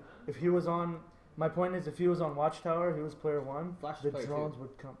 And Okay. If he was on, my point is, if he was on Watchtower, he was player 1. Flash is The player drones 2.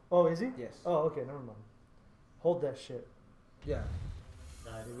 would come. Oh, is he? Yes. Oh, okay. Never mind. Hold that shit. Yeah.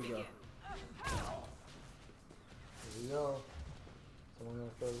 Dive. Here we go. Here we go. Someone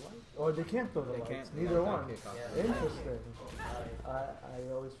gonna throw the lights? Or they can't throw the They lights. can't. Neither they one. can't kick off Yeah. that. Interesting. Dive.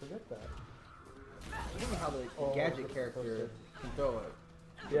 I always forget that. I don't know how the Oh, gadget it's character posted. can throw it.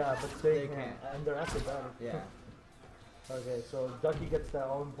 Yeah, but they, They can't. can't. And they're acrobatic. Yeah. Okay, so Ducky gets that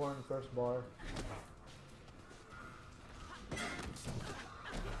all important first bar.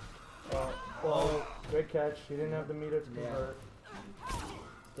 Oh, Great catch. He didn't have the meter to Yeah. convert.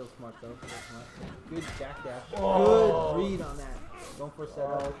 Still smart though. Still smart. Good backdash. Oh. Good read on that. Going for a Oh,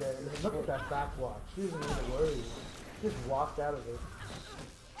 setup. okay. Look at that back walk. She wasn't even worried. Just walked out of it.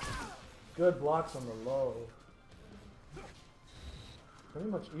 Good blocks on the low. Pretty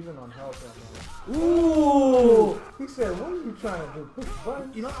much even on health right now. Ooh! He said, what are you trying to do? Push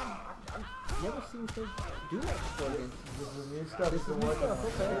buttons? You know, I've never seen him do that before against. This is new stuff. This is He's been new working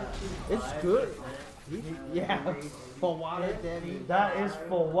stuff, on. okay. It's good. Yeah, for water damage. That is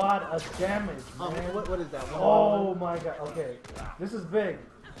for what a damage, man. What is that? Oh my god. Okay. This is big.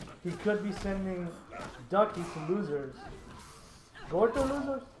 He could be sending Ducky to losers. Gorto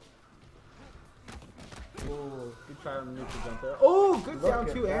losers? Ooh. Good try on the neutral jump there. Oh, good Look down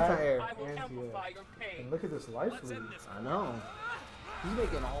at two that. anti-air. Anti-air. And look at this life lead. I know. He's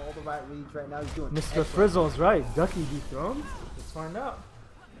making all the right reads right now. He's doing Mr. excellent. Frizzle's right. Ducky dethroned? Let's find out.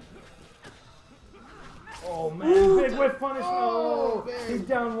 Oh man, Ooh, big whip punish. oh, Oh, man. he's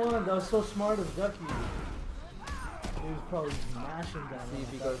down one. That was so smart of Ducky. He was probably smashing down See one. if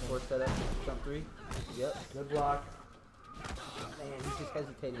he goes for a setup. Jump three. Yep. Good block. Man, he's just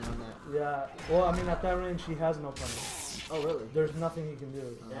hesitating on that. Yeah. Well, I mean, at that range, he has no punish. Oh, really? There's nothing he can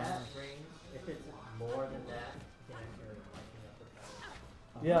do. That range, if it's more than that, you can actually lighten up the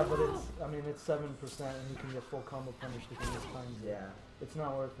power. Yeah, but it's, I mean, it's 7% and he can get full combo punish within this time. Yeah. It's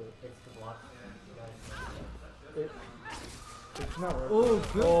not worth it. It's the blocks, you guys. It's not worth Oh,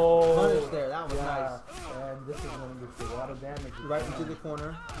 it. good Oh, punish there. That was yeah. nice. And this is going to be a lot of damage. Right into the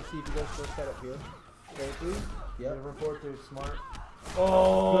corner. Let's see if he goes for a setup here. 4-3. Yep. River 4-3, smart.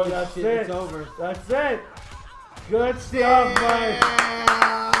 Oh, Good that's shit, it. It's over. That's it. Good stuff, Mike.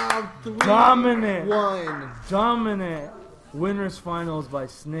 Damn! 3-1. Dominant. Dominant. Winners finals by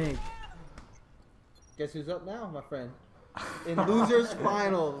Snake. Guess who's up now, my friend? In losers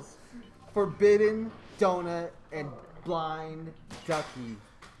finals, Forbidden Donut and Blind Ducky.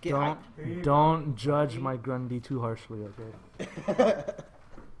 Get hyped. Don't judge my Grundy too harshly, okay?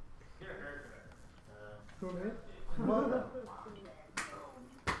 Mother.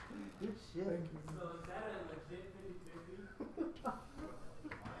 Good shit.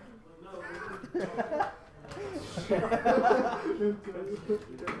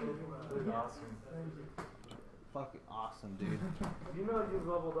 Fucking awesome, dude. You know you've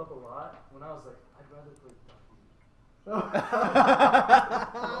leveled up a lot. When I was like, I'd rather play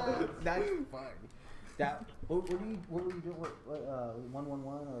That's fun. That what were you doing? What 1-1-1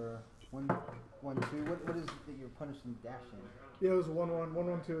 or 1-1-2? What is it that you're punishing dash in? Yeah, it was 1-1,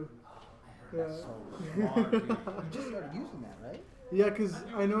 1-1-2. Yeah. That's so smart, dude. You just started using that, right? Yeah, because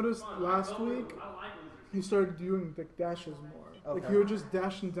I noticed last week he started doing the dashes more. Like Okay. he would just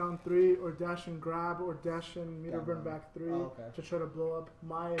dash in down 3 or dash and grab or dash in meter Down burn one. back 3 Oh, okay. to try to blow up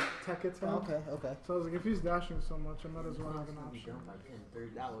my tech attempt. Okay. So I was like, if he's dashing so much, I might as well have an option.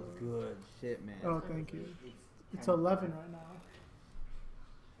 That was good shit, man. Oh, thank you. It's 11 right now.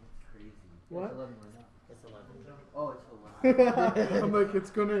 Crazy. What? It's 11 right now. It's 11. Oh, it's 11. I'm like, it's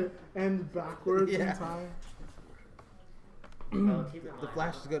gonna end backwards Yeah. in time. Well, keep in The mind,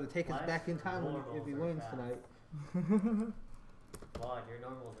 Flash is going to take us Flash back in time if he normals wins are tonight. Wow, your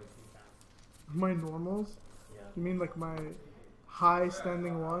normals are too fast. My normals? Yeah. You mean like my high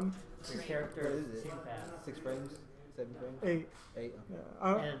standing one? Your character What is is it? too fast. 6 frames? 7 frames? 8. 8. Yeah.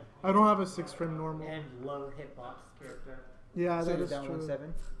 And, I don't have a 6 frame normal. and low hitbox character. Yeah, So that you're is down true.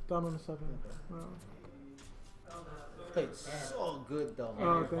 1-7? Down on a 7. Wow. Played so good though, And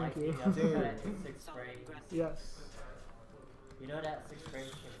Oh, you're thank you. lighting up Dude. that 6 frames. Yes. You know that 6 frames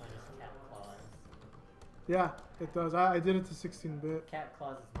can punish cat claws. Yeah, it does. I did it to 16-bit. Cat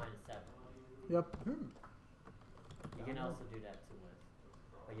claws is -7. Yep. You can also do that too with,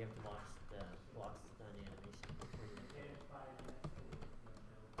 but you have to watch the blocks done animation before you do it.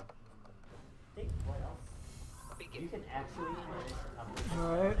 Think what else? You can actually manage to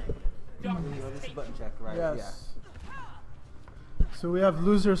Alright. This is button check, right? Yes. So we have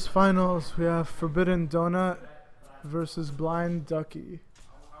losers finals. We have Forbidden Donut versus Blind Ducky.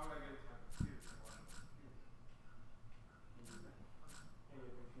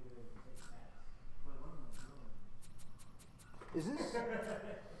 Is this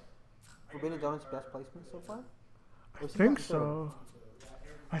Forbidden Donut's best placement so far? I think so.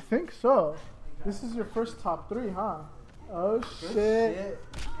 I think so. This is your first top 3, huh? Oh shit.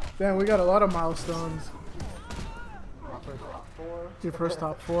 Damn, we got a lot of milestones. Your first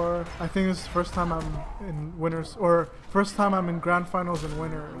top 4. I think this is the first time I'm in winners, or first time I'm in grand finals and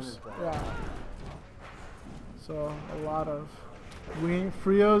winners. Yeah. So a lot of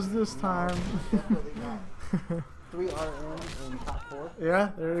Frios this time. 3 RN in top 4.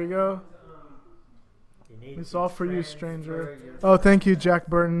 Yeah, there you go. You need It's to all for you, transfer stranger. your Oh, thank you, Jack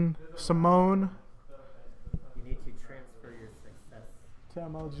Burton. Simone You need to transfer your success. to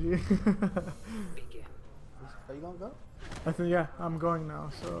MLG. Begin. Are you gonna go? I think, yeah, I'm going now,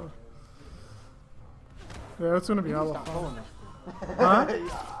 so. Yeah, it's gonna be hella Stop fun. pulling us. Huh?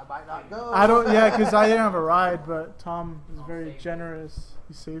 Yeah, I might not go. I don't, yeah, because I didn't have a ride, but Tom is very generous.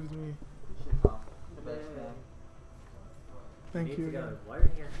 He saved me. Shit, Tom. The best man. Thank need you. to go. again. Why are your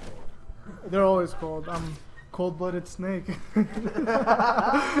hands cold? They're always cold. I'm cold-blooded snake. Alright.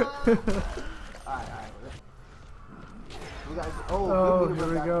 We got, Oh, good here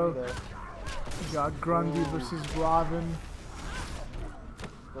we back go. three there. We got Grundy Ooh. versus Robin.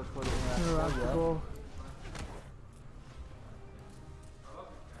 Go for the interaction. Interactable.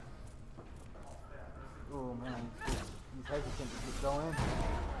 Oh man, he's hesitant to get going.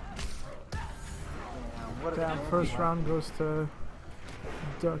 Damn, what a Damn, man. first round goes to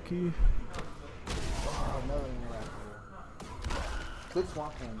Ducky. Oh, another interactable. Good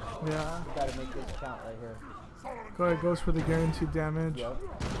swamp hand. Yeah. We gotta make this count right here. Go ahead, goes for the guaranteed damage. Yep.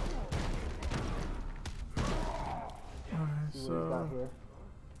 Alright, See what he's got so. here.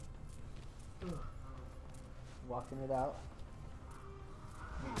 Walking it out.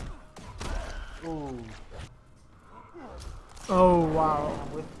 Ooh. Oh, wow.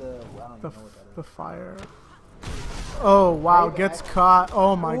 With the, I don't even know what that The is. fire. Oh, wow, Payback. gets caught.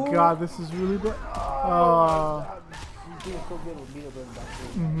 Oh my Ooh. god, this is really bad. Oh, he's doing so good with meter burn back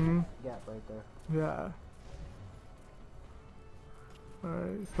there. Mm-hmm. Gap right there. Yeah.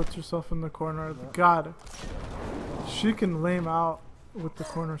 Alright, puts herself in the corner. Yep. God. She can lame out with the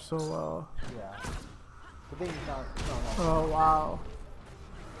corner so well. Yeah. The thing is not, no. Oh, wow.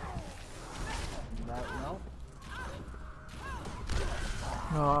 That, no.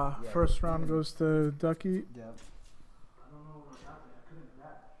 Ah, Yeah. first round goes to Ducky. Yep.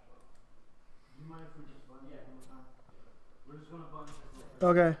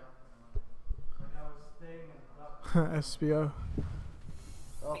 Okay. SBO.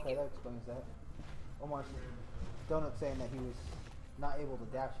 Okay, that explains that. Almost Donut saying that he was not able to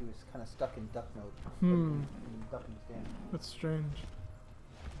dash, he was kind of stuck in duck mode. Hmm. In ducking stand. That's strange.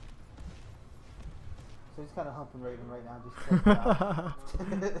 So he's kind of humping Raven right now, just checking out.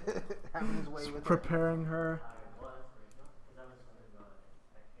 Having his way with her. Preparing her.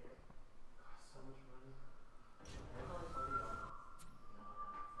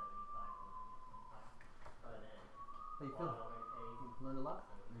 How you feeling? You learned a lot?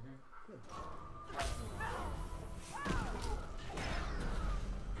 Good.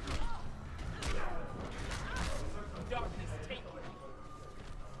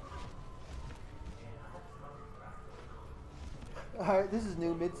 Alright, this is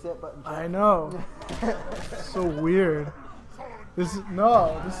new mid-set button check. I know. So weird. This is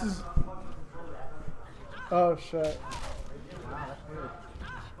this is. Oh shit. Wow, that's weird.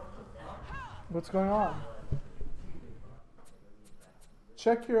 What's going on?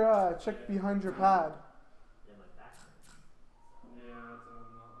 Check your check behind your pad.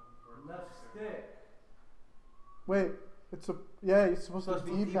 Left stick. Wait, it's a you're supposed Supposed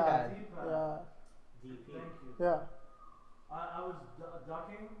to to be D-pad. D-pad. Yeah. DP. Thank you. Yeah. I was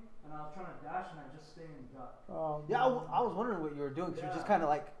ducking and I was trying to dash and I just stayed in duck. Oh, Yeah, I was wondering what you were doing, because you're just kind of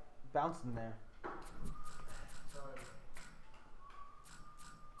like bouncing there.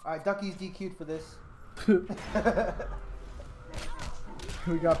 Alright, Ducky's DQ'd for this.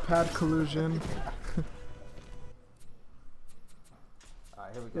 We got pad collusion.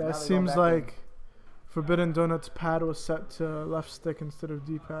 Alright, here we go. Yeah, Now it they go seems back like Forbidden Donut's pad was set to left stick instead of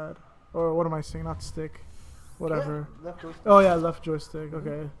D-pad. Or what am I saying? Not stick. in. Whatever. Yeah, left joystick. Oh yeah, left joystick.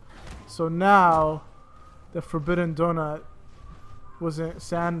 Okay. So now the Forbidden Donut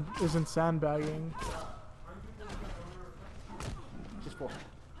isn't sandbagging. Just four.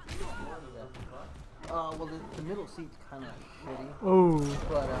 Well, the middle seat's kind of shitty, Oh,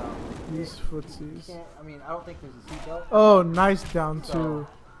 but these footsies. can't. I mean, I don't think there's a seatbelt. Oh, nice down So, two.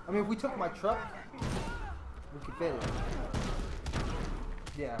 I mean, if we took my truck, we could fit it.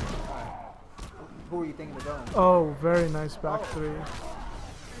 Yeah. Alright. Who are you thinking of going? Oh, very nice back three.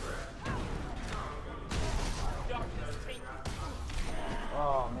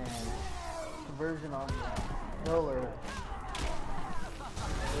 Oh man, conversion on roller.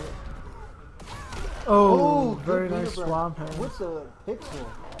 Oh, good very meter nice burn swamp hands. with the pixel.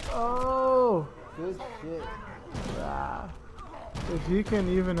 Oh, Good shit. yeah. If he can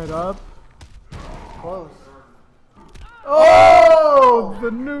even it up. Close. Oh, the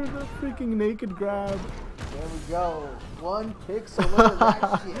freaking naked grab. There we go. One pixel. Look at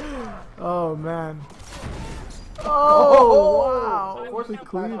that shit. Oh man. Oh, wow. Forced The the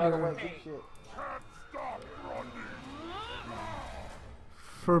clash right away. cleaver. Good shit.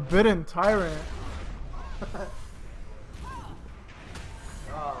 Forbidden Tyrant.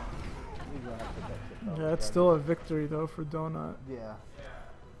 Oh, he's gonna have to get that shit, though. Yeah, it's still a victory though for Donut. Yeah.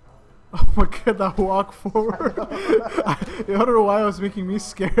 Oh my god, that walk forward. I don't know why it was making me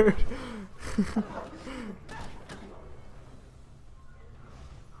scared.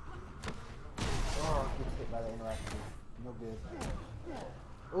 Oh, gets hit by the interaction. No good.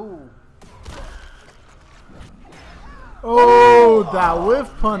 Ooh. Oh, that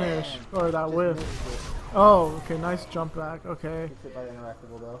whiff punish. Or that whiff. Oh, okay, nice jump back. Okay, Gets hit by the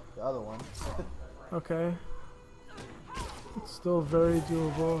interactable though. The other one. okay. It's still very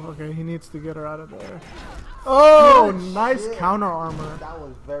doable. Okay, he needs to get her out of there. Oh, Good nice shit. counter armor. That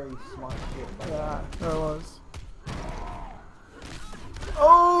was very smart shit. By Yeah, him. there it was.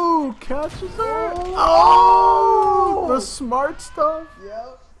 Oh, catches her. Oh, the smart stuff.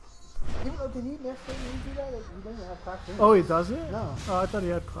 Yep. Even though, did he necessarily do that? He doesn't have clash damage. Oh, he doesn't? No. Oh, I thought he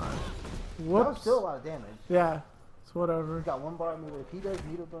had clash. That was Whoops. still a lot of damage. Yeah, it's whatever. He's got one bar move. If he does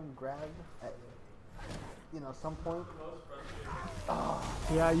needle burn grab at, some point. Oh,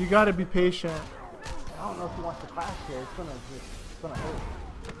 Yeah, you gotta be patient. I don't know if he wants to clash here. It's gonna hurt.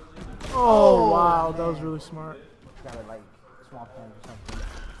 Oh, Oh, wow, that was man. really smart. Gotta like swamp him or something.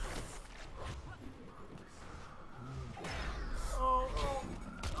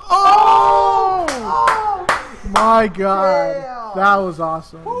 Oh! My god. Damn. That was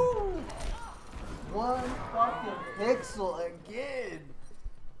awesome. Woo! One fucking pixel again.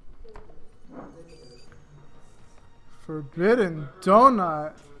 Forbidden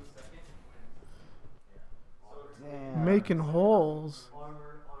Donut. Damn. Making holes.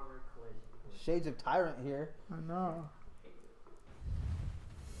 Armor collision. Shades of Tyrant here. I know.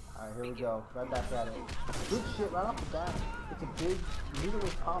 Alright, here we go. Right back at it. Good shit right off the bat. It's a big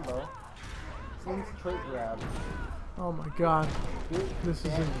needleless combo. Slings trait grab. Oh my god. Good This is a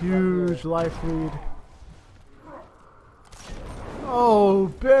damage right huge here. life lead. Oh,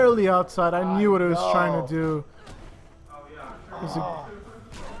 barely outside. I knew what it was trying know. to do. It was a- Oh.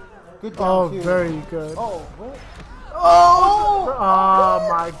 Good down oh, two. very good. Oh, what? Oh! Oh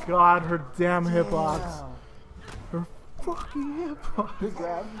my god, her damn hitbox. Damn. Her fucking hitbox. Good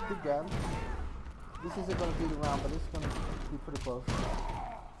grab, good grab. This isn't going to be the round, but it's going to be pretty close.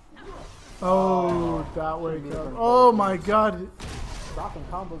 Oh, that way Shouldn't be goes. a Oh my god. Dropping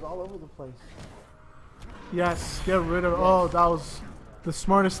combos all over the place. Yes, get rid of. Oh, that was the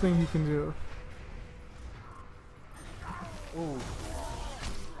smartest thing he can do. Ooh.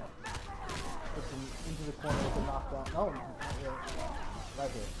 Puts him into the corner with a knockdown. Oh, not yet. Right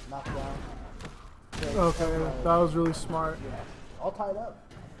here. Knockdown. Okay, Okay, right. that was really smart. Yeah. All tied up.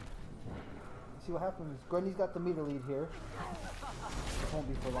 See what happens. Grundy's got the meter lead here. It won't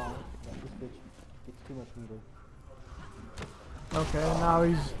be for long. This bitch gets too much meter. Okay, now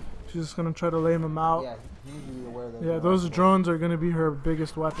she's just gonna try to lame him out. Yeah, you need to be aware of those. Yeah, those drones are gonna be her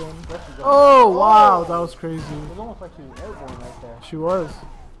biggest weapon. Especially those- Oh wow, that was crazy. It was almost like she was airborne right there. She was.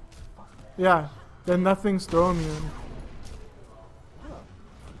 Yeah, then nothing's throwing me in.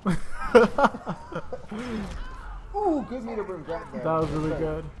 Ooh, good meter burn grab there. That was really Right.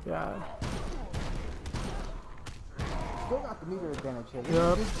 good. Yeah. Still got the meter advantage here. This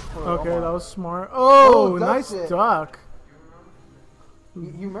Yep. is good for Okay, Omar. that was smart. Oh, Oh, nice that's it. duck.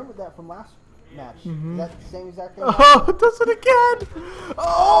 You remember that from last match? Mhm. Is that the same exact thing? Oh, it does it again.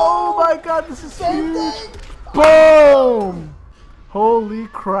 Oh my god, this is Same huge. thing. Boom. Holy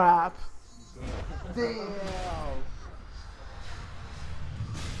crap. Damn.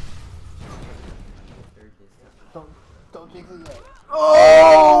 Don't jinx it yet.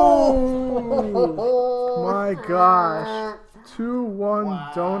 Oh my gosh. 2-1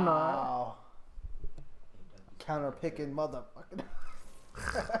 donut. Wow. Counter picking motherfucker.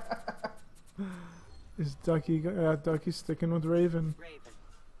 Is Ducky's sticking with Raven. Raven.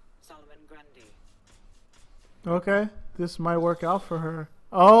 Solomon Grundy. Okay, this might work out for her.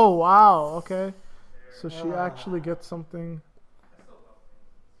 Oh wow, okay. So she actually gets something.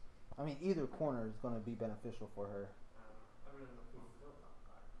 I mean, either corner is going to be beneficial for her.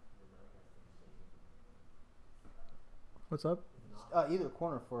 What's up? Either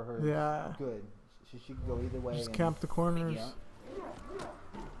corner for her Yeah. is good. She can go either way. Just and- camp the corners. Yeah.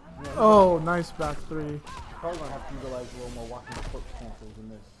 Yeah, Oh, nice back three. probably going to have to utilize a little more walking foot cancels in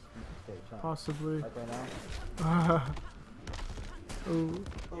this stage, huh? Possibly. Like right now? Ooh.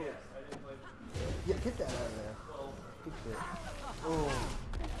 Yeah, get that out of there. Good shit. Oh.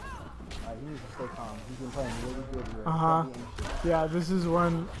 Alright, he needs to stay calm. He's been playing really good here. Uh-huh. Don't be anxious. Yeah, this is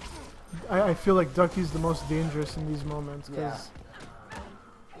when I feel like Ducky's the most dangerous in these moments. Yeah. Cause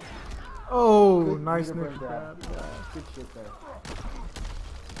oh, Good nice meter Nick burn grab. grab. Yeah. Good shit there.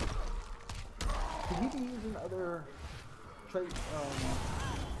 Could he be using other traits?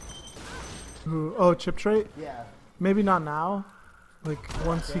 Who? Oh, chip trait? Yeah. Maybe not now. Like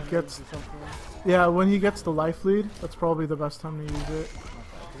once he Damage gets, or something? yeah, when he gets the life lead, that's probably the best time to use it.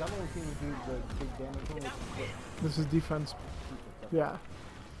 Because I've only seen him do the big damage one, which is what This is defense. people Yeah.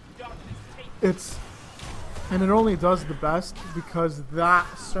 It's, and it only does the best because that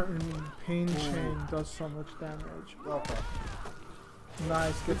certain pain chain does so much damage. Okay.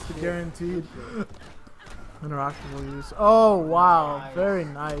 Nice, gets the guaranteed interactable use. Oh wow, Nice. very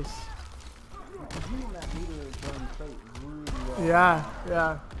nice. Using that meter during trait really well. Yeah,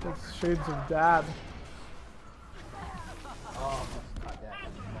 yeah, it's shades of dab. Oh, I caught that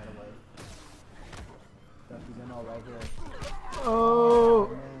right away. Duffy's in all right here. Oh,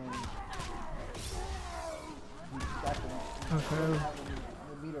 Man. He's got the okay.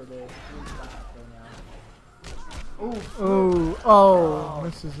 meter there. Really fast right now. Oh, oh,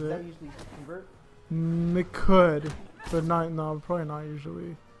 misses Does that it. usually convert? It could, but not. No, probably not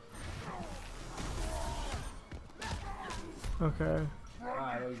usually. Okay.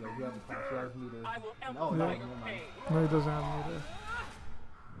 Alright, there you go. You have the flash. You have his meter. No, Yeah. no, never mind. No, he doesn't have meter.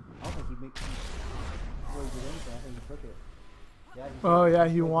 I don't think he makes. Well, he did anything. I think he took it. Yeah, he Oh took it. yeah,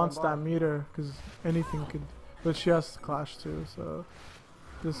 he Took one wants bar. that meter because anything could. But she has to clash too, so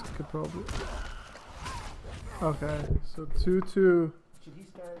this could probably. Okay, so 2-2. Should he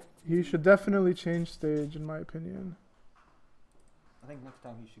start? He should definitely change stage, in my opinion. I think next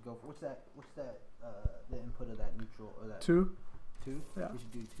time he should go for what's that? The input of that neutral or that 2. 2? Yeah. We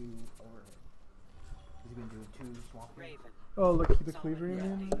should do 2 overhead. Has he been doing 2 swamp? Raven. Oh, look, the cleaver you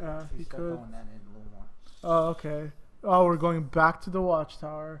mean? Yeah, he He's start could. going that in a little more. Oh, okay. Oh, we're going back to the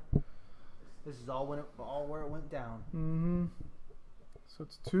watchtower. This is all where it went down. Mm-hmm. So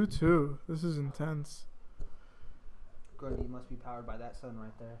it's 2-2. This is intense. Grundy must be powered by that sun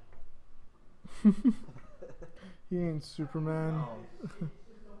right there. He ain't Superman. Oh.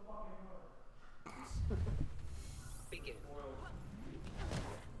 Begin.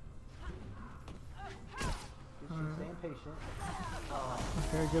 Just staying patient.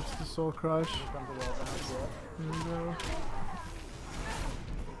 Okay, gets the soul crush. Here comes the wall behind you. There we go.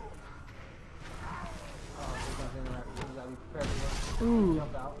 Oh, here comes the interaction. You gotta be prepared for this. Ooh.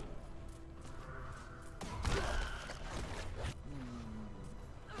 Jump out.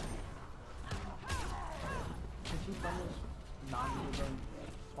 Can she punish non-moving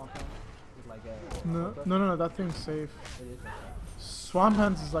swamp hands with like a No, that thing's safe. It is. Swamp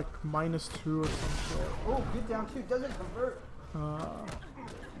Hands is like -2 or some shit. Oh, good down two. Doesn't convert.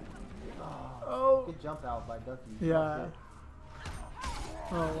 Oh. Good jump out by Ducky. Yeah.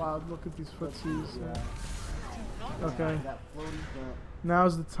 Oh wow, look at these footsies. Yeah. Okay. That floaty jump.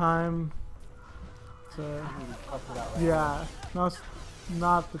 Now's the time to. You need to cuff it out right Yeah. Now's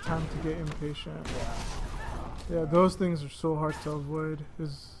not the time to get impatient. now. Yeah. Yeah, those things are so hard to avoid.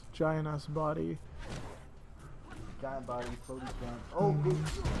 His giant ass body. Giant body, floaty jump. Oh, good.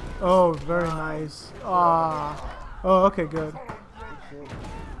 Oh, very nice. Ah. Oh, okay, good. Good shit.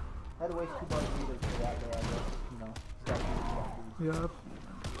 Had to waste 2 bars meters for that there, I guess. You know. Got Yep.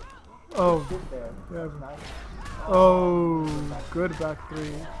 Oh. Good there. Yeah. That's nice. Oh, good back 3.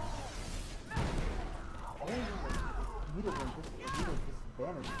 Oh, Vito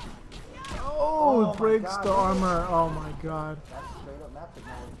disadvantage. Oh, my it breaks God, the look at armor. Oh my god. That's straight up map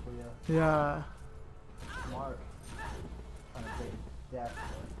technology for you. Yeah. Smart. Trying to take death.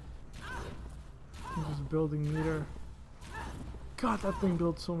 I'm just building meter. God, that thing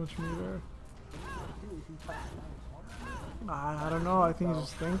builds so much meter. Dude, is he trying to find smart? I don't know. I think he's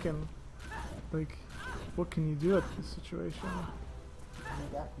just thinking, like, what can you do at this situation? Any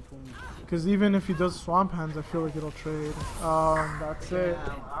gap between. Because even if he does Swamp Hands, I feel like it'll trade. That's it.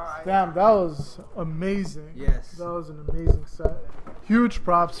 Alright. Damn, that was amazing. Yes. That was an amazing set. Huge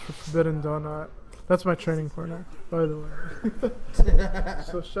props for Forbidden Donut. That's my training partner, by the way.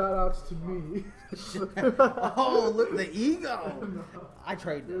 So shout outs to me. Oh, look, the ego! I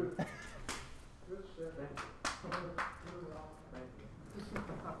trade them.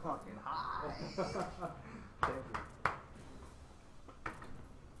 Fucking high.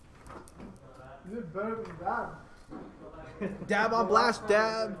 You did better than that. Dab on blast,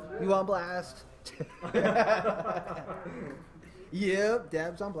 dab. You on blast? Yep,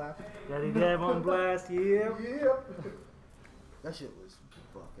 dab's on blast. Daddy Dab on blast, yeah. Yep. That shit was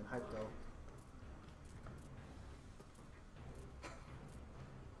fucking hype though.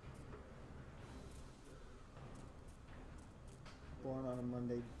 Born on a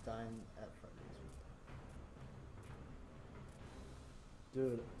Monday, dying at Fridays.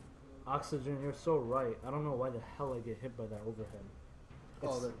 Dude, Oxygen, you're so right. I don't know why the hell I get hit by that overhead.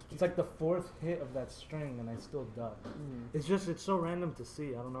 It's like the 4th hit of that string, and I still duck. It's just, it's so random to see.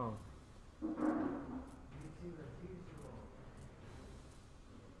 I don't know.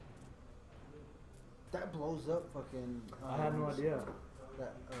 That blows up fucking. I had no idea.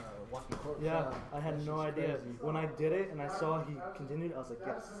 That walking corpse. Yeah, I had that no shit's idea. crazy. When I did it and I saw he continued, I was like,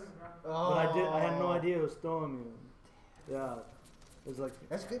 yes. Oh. But I had no idea it was throwing me. Yeah. It was like,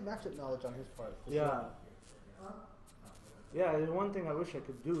 That's good matchup knowledge on his part. for yeah. sure. Yeah, the one thing I wish I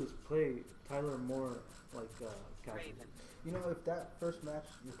could do is play Tyler more like casual. You know, if that first match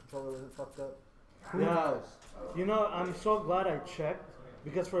your controller wasn't fucked up, Yeah. knows? You know, I'm so glad I checked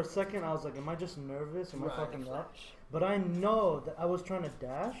because for a second I was like, am I just nervous? Am I fucking up? But I know that I was trying to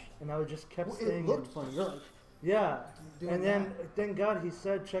dash and I would just kept staying. It looked funny. You're like, yeah. doing And then that. thank God he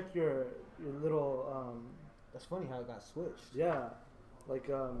said check your little That's funny how it got switched. yeah. Like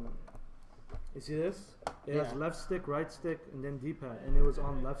you see this? It has left stick, right stick, and then D-pad, and it was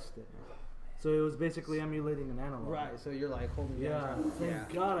on left stick. So it was basically emulating an analog. Right, so you're like holding Yeah. down.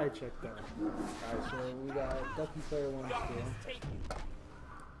 Thank God I checked that. Alright, so we got Ducky player 1 still.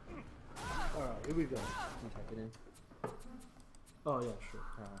 Alright, here we go. Can you type it in? Oh yeah, sure.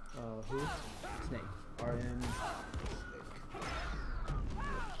 Who? Snake. RM.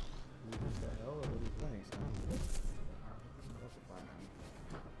 What the hell? Nice, huh?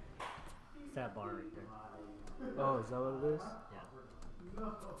 It's that bar right there. Oh, is that what it is? Yeah.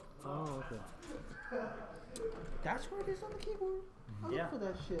 Oh, okay. That's where it is on the keyboard? I look Yeah. for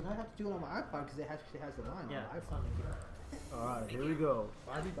that shit. I have to do it on my iPod because it actually has the line Yeah, on it's my on iPod. the keyboard. Alright, here we go.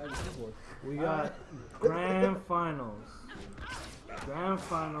 Why do you buy the keyboard? We got grand finals. Grand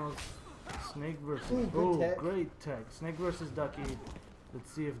finals. Snake versus. Ooh, good tech. Great tech. Snake versus Ducky.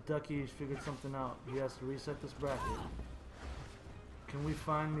 Let's see if Ducky figured something out. He has to reset this bracket. Can we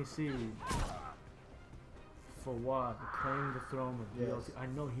finally see for what claim the throne of BLT? I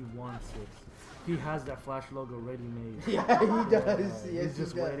know he wants this. He has that Flash logo ready made. Yeah, he does. Yeah, Yes, he's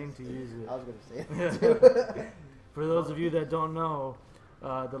just he does. waiting to use it. I was going to say that too. For those of you that don't know,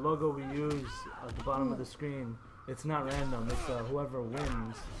 the logo we use at the bottom of the screen, it's not random. It's whoever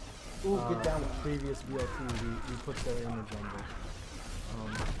wins Ooh, get down. the previous BLT, we put their image on there.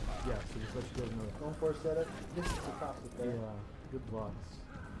 Yeah, so just let you guys know that. Going for a setup. This is the process there. Yeah, good blocks.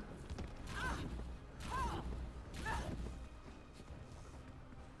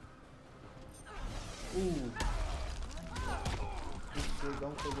 Ooh.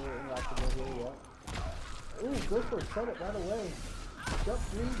 Don't forget interactable here, yeah. Ooh, good for a setup right away. Jump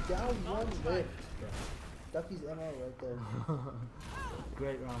 3, down 1, lift. Ducky's MO right there.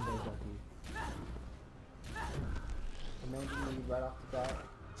 Great round by Ducky. Commanding me right off the bat.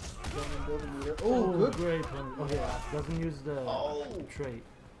 Building meter. Oh, Oh, good. great punish. Oh, yeah. Doesn't use the trait.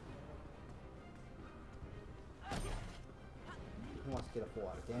 He wants to get a 4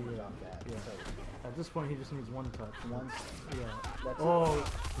 out of damage off that. Yeah. So, At this point, he just needs one touch. One. Yeah. That's Oh,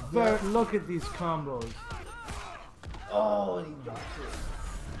 look at these combos. Oh, and he drops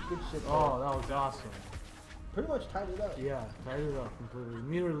it. Good shit. Oh, that was awesome. Pretty much tied it up. Yeah, tied it up completely.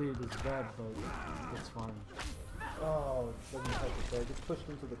 Meter lead is bad, but it's fine. Oh, doesn't touch it there. Just pushed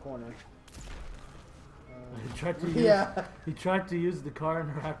into the corner. He tried to use. Yeah. He tried to use the car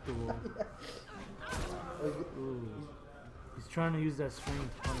interactable. Ooh. He's trying to use that string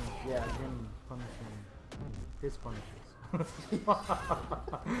to punish. Yeah. Him punishing his punishes.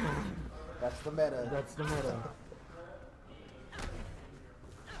 That's the meta. That's the meta.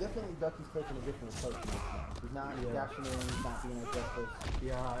 Definitely Ducky's taking a different approach now. He's not dashing in, he's not being aggressive.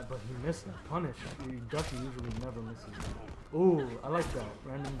 Yeah, but he missed that punish. Ducky usually never misses. Ooh, I like that.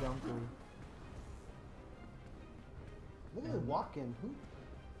 Random down three. Look at him walking. Who?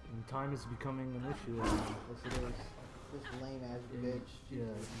 And time is becoming an issue. Yes, it is. This lame ass bitch. Yeah,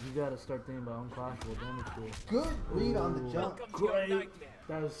 you gotta start thinking about unclashable damage here. Good read on the jump. Great.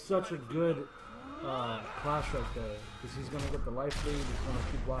 That is such a good clash right there. Because he's gonna get the life lead. He's gonna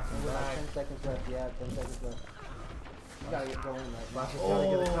keep blocking Like back. 10 seconds left. Yeah, 10 seconds left. You gotta get going right now. Flash has gotta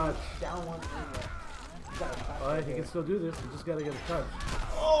get a touch. Down one. Alright, he can still do this. He just gotta get a touch.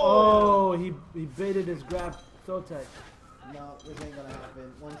 Oh, he baited his grab throw tech. No, this ain't gonna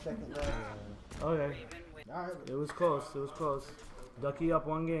happen. 1 second left. Okay. Alright. It was close. It was close. Ducky up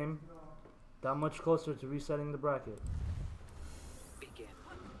one game. That much closer to resetting the bracket.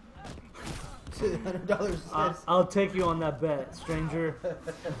 $100 I'll take you on that bet, stranger.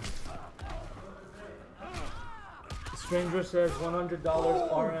 Stranger says $100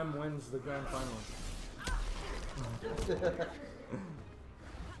 RM wins the grand final.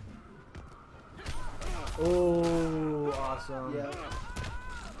 Oh, awesome. Yeah.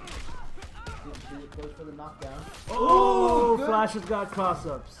 Goes for the knockdown. Oh, good. Flash has got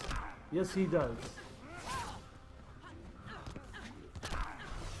cross-ups. Yes, he does.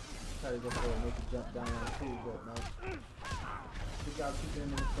 Try to go for it, make a jump down on 2, but no. Good job keeping him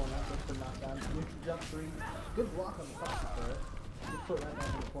in the corner. Goes for knockdown. Neutral jump 3. Good block on the cross-up there. Good foot right back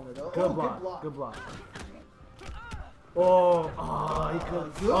in the corner though. Good block. Good block. Oh, he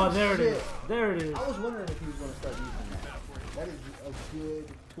could. Oh, there it is. There it is. I was wondering if he was going to start using that. That is a good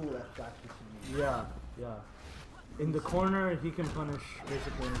tool that Flash should use. Yeah, yeah. In the corner, he can punish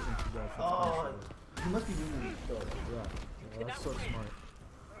basically anything she does. Oh, he must be doing it still. Yeah, that's so smart.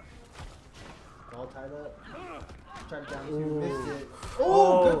 All tied up. Tried down 2, Ooh. missed it.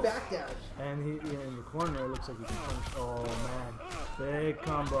 Oh, good back dash. And he in the corner, it looks like he can punish. Oh man, big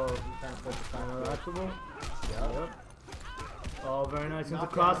combo. Interactable. Yep. Oh, very nice. Into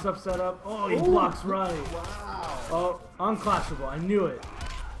cross-up setup. Oh, he blocks right. Wow. Oh, unclashable. I knew it.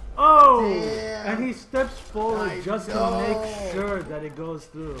 Oh! Damn. And he steps forward I just know. to make sure that it goes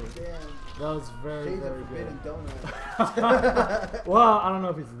through. Damn. That was very, Shades very of good. Forbidden Donut. Well, I don't know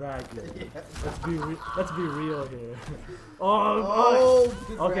if he's that good. Yeah. Let's be real here. Oh,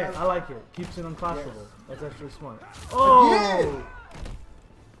 good okay, grab. I like it. Keeps it unclashable. Yes. That's actually smart. Oh! Again!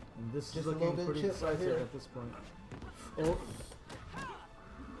 And this is Just a looking little bit pretty chip right decisive here. at this point. Oh.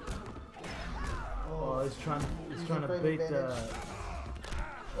 Oh, he's trying to frame bait the. advantage.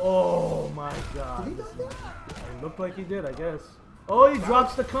 Oh my god. Did he do that? It looked like he did, I guess. Oh, he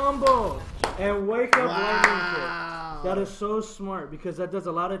drops the combo! And wake up lightning kick. That is so smart because that does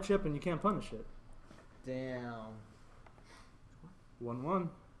a lot of chip and you can't punish it. Damn. 1-1.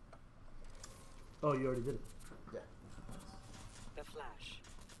 Oh, you already did it. Yeah. The Flash.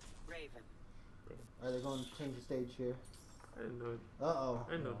 Raven. Are they going to change the stage here? I didn't know it. Uh-oh.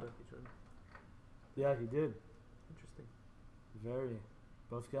 I didn't know Ducky joined. Yeah, he did. Interesting. Very.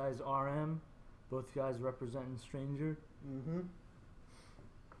 Both guys RM. Both guys representing Stranger. Mm-hmm.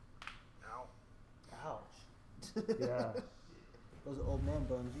 Ouch. Yeah. Those are old man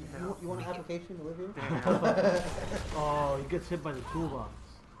buns. You want an application to live here? Oh, he gets hit by the toolbox.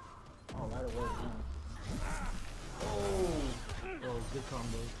 Oh, right away. Oh. Oh, good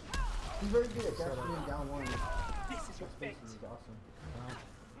combo. He's very good at Set up. dashing in down 1. This is your Space fate. is awesome.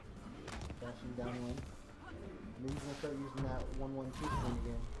 Dashing down 1. Maybe he's going to start using that 1-1-2 thing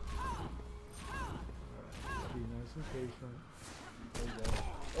again. Be nice and patient. There you go.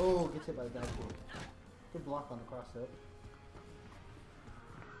 Oh, gets hit by the down kick. Good block on the cross up.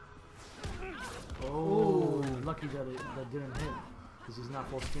 Oh, lucky that that didn't hit because he's not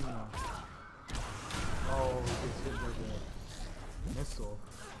full steam now. Oh, he gets hit by the missile,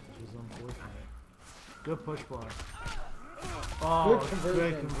 which is unfortunate. Good push block. Oh, Good conversion.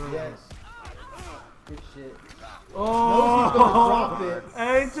 great conversion. Yes. Good shit. Oh, Knows he's gonna drop it.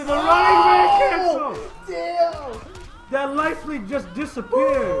 And into the running man cancel. Damn! That life lead just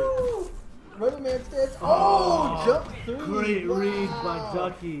disappeared. Woo! Running man stance. Oh, jump 3. Great read by Wow.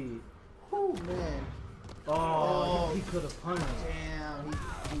 Ducky. Oh, man. Oh, he could have punched. Damn,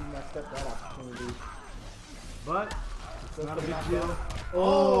 he messed up that opportunity. But it's Goes not a for big knockdown. deal.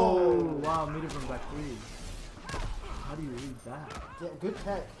 Oh, wow, meet it from back 3. How do you read that? Yeah, good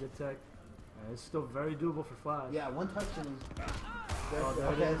tech. Good tech. It's still very doable for Flash. Yeah, one touch and there, Oh, there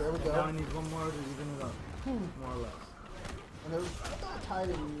okay, it is. there we go. Now I need one more to even it up. More or less. And there was not tied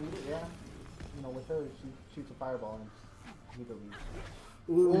and you need it, yeah. You know, with her, she shoots a fireball and you the lead.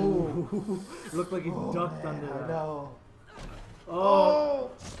 Ooh. Looked like he ducked Man, under I that. know.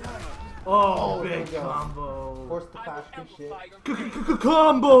 Oh. Oh, Oh, there big we go. combo. Force the Flash, good shit.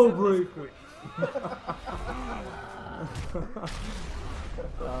 Combo breaker.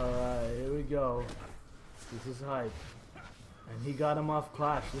 Alright, here we go. This is hype. And he got him off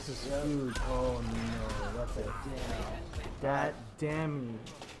Clash. This is huge. Oh no, that's it. That damn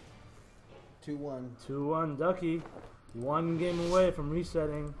 2-1. 2-1 Ducky. 1 game away from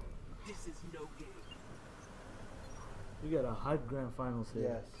resetting. This is no game. We got a hype grand finals here.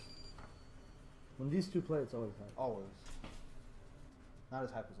 Yes, When these two play, it's always hype. always. Not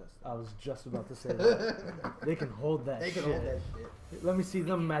as hype as us. I was just about to say that. They can hold that They shit. can hold that shit. Let me see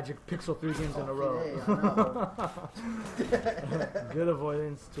them Magic Pixel 3 games in a row. Okay, I know. Good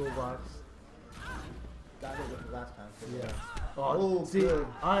avoidance, toolbox. Got it with the last time. So Yeah. Oh, see, good.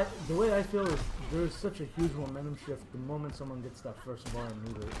 the way I feel is there's such a huge momentum shift the moment someone gets that first bar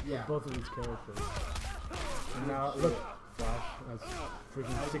meter Yeah. with both of these characters. And now look, Flash, that's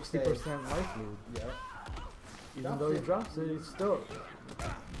freaking 60% life lead. Yeah. Even Drops though he it. drops it, he's still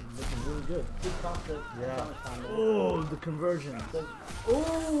looking really good. Good cross the Yeah. combo. Oh, the conversion.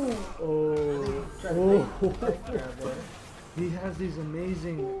 Ooh! Oh. Try to Oh. make a grab there. he has these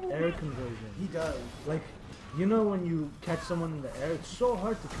amazing air conversions. He does. Like, you know when you catch someone in the air, it's so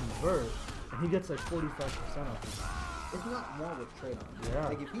hard to convert, and he gets like 45% off it. It's not more with trade on. Yeah.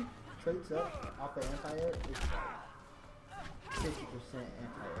 Like if he trades up off the anti-air, it's like 50%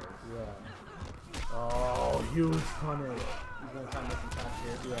 anti-air. Yeah. Oh, huge punish. He's gonna try and make him pass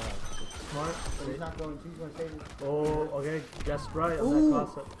here. Yeah. Smart. But he's not going to. He's gonna save it. Oh, okay. Guessed right on Ooh. that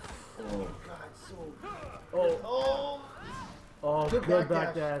toss-up. Oh God, so. Oh. Oh, Good good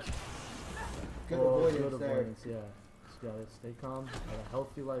back backdash. Good Oh, avoidance good there. avoidance, yeah. Just gotta stay calm. Got a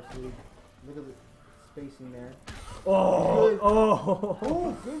healthy life lead. Look at the spacing there. Oh, Good. oh.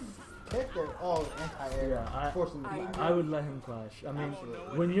 Oh, good kick there. Oh, anti-air. Yeah, Forcing the clash. I would let him clash. I mean,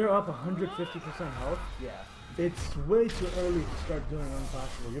 Absolutely. when you're up 150% health, Yeah. it's way too early to start doing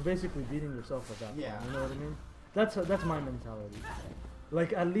unclashable. You're basically beating yourself at that Yeah. point. You know what I mean? That's my mentality.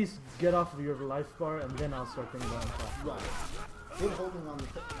 Like, at least get off of your life bar, and then I'll start thinking about unclashable. Right. Good holding on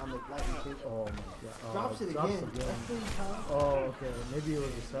the lightning kick. Oh my god. Oh, Drops it again. That's 3 times. Oh, okay. Maybe it was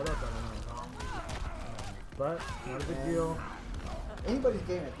a setup. I don't know. But not a big deal. Anybody's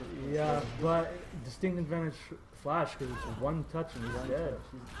game at this point. Yeah, but distinct advantage flash because it's one touch and he's dead.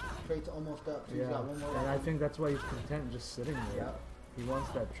 Trade's almost up. So he's Yeah, got one more. and I think that's why he's content just sitting there. Yeah. He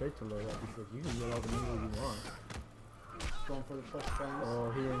wants that trait to load up. He's like, you can get all the meter you want. Going for the plus frames.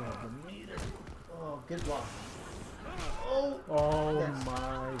 Oh, he ain't got the meter. Oh, good block. Oh. Oh Yes.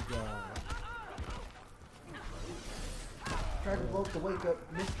 my god. Tried to blow up the wake up,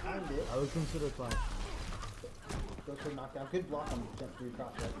 mistimed it. I would consider flash. Goes for a knockdown. Good block on the jump 3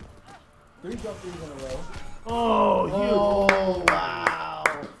 cross right. 3 jump 3s in a row. Oh, huge. Oh, wow.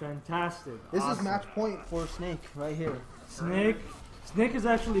 Fantastic. This Awesome. is match point for Snake right here. Snake. Snake has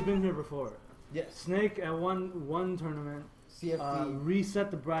actually been here before. Yes. Snake at one tournament CFD.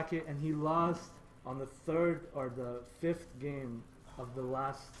 reset the bracket and he lost on the 3rd or the 5th game of the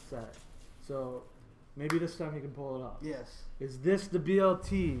last set. So maybe this time he can pull it off. Yes. Is this the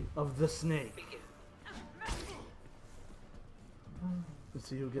BLT of the Snake? Let's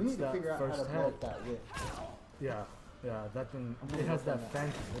see who We gets need to that figure out how first to blow head. up that whip. Yeah, that thing. I'm gonna It has work on that that.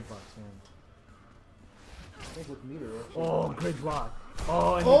 fancy hitbox, man. I think with meter. Oh, great block.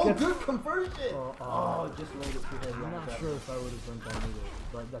 Oh, and Oh, he gets, good conversion. Oh, Just loaded too heavy. I'm not sure if I would have done that either,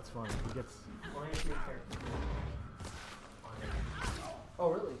 but that's fine. He gets. Only a few characters. Oh,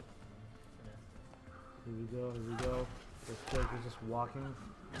 really? Here we go. Here we go. This character's just walking.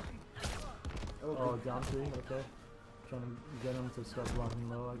 Oh, Oh, good. down 3. Okay. Trying to get him to start blocking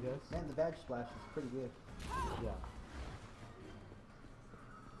low, I guess. Man, the badge splash is pretty good. Yeah.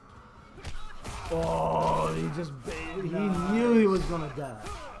 Oh, he just he knew he was gonna die.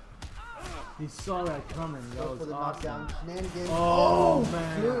 He saw that coming. That Goes for was the awesome. knockdown. Shenanigans. Oh,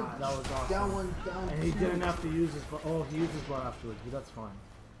 man, good. that was awesome. Down 1, down And he 2. didn't have to use his bar. Oh, he used his bar afterwards, but that's fine.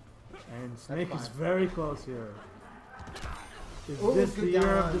 And Snake is fine. very close here. Is Oh, this good the year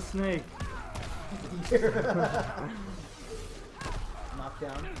down. of the Snake?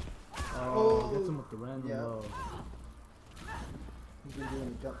 Knockdown. Oh, gets him with the random Yeah. low. He's been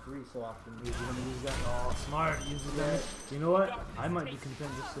doing the jump 3 so often. He's gonna use that. Oh, smart. Uses that. You know what? I might be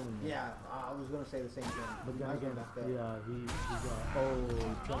content just sitting there. Yeah, I was gonna say the same thing. But He then might again, get back up. yeah, he got.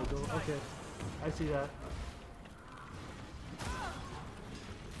 Oh, trying to go. Okay, I see that.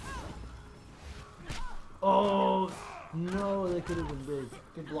 Oh no, they could have been big.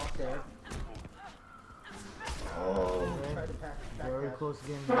 Good block there. Oh, Okay. tried to back Very dash. close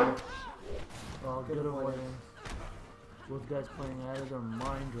game. Here. Oh, Good good avoidance. avoidance. Both guys playing out of their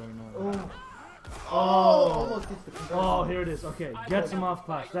mind right now. Oh. Oh. Almost gets the conversion. Oh, here it is. Okay, gets him off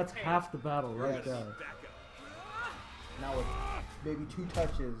clash. That's half the battle right Yes. there. Now with maybe 2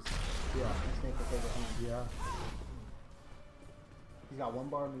 touches, Yeah. and Snake will take it home. Yeah. He's got 1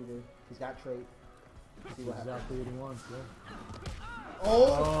 bar meter. He's got trait. See what happens. Exactly what he wants. Yeah.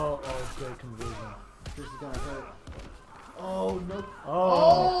 Oh! Oh, great conversion. This is gonna hurt. Oh, no.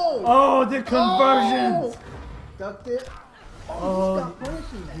 Oh. Oh, the conversions. Oh! Ducked it. Oh, Oh, he's got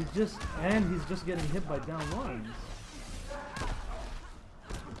punishing that. He's just getting hit by down ones.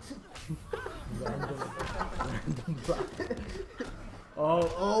 Random block.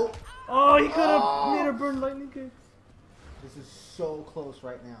 Oh! Oh, he could have Oh. made her burn lightning kicks. This is so close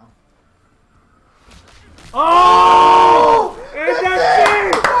right now. Oh! And that's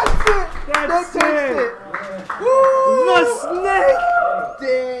it! That's That's it! it! The snake!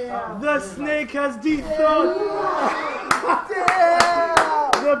 Damn! The snake has dethroned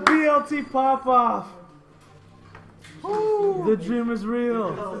Damn! the BLT pop-off. The dream is I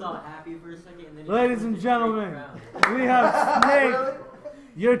real. was all happy for a second, and then he Ladies just and went straight gentlemen, around. we have Snake,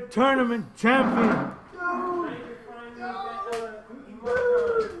 your tournament champion. Thank you for finding me,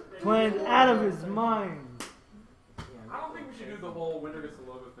 Playing out of his mind. I don't think we should do the whole winner gets the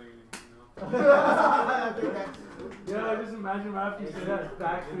logo thing anymore, I think that's. Yeah, just imagine right after you say that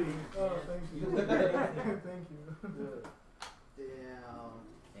backbeat. Oh, thank you. Thank you. Damn.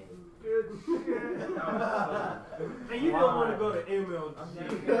 Good shit. And you don't want to go to MLG.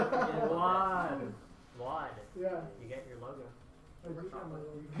 Why? Yeah. You get your logo. I do get my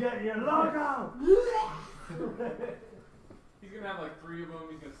logo. Get your logo! He's gonna have like 3 of them.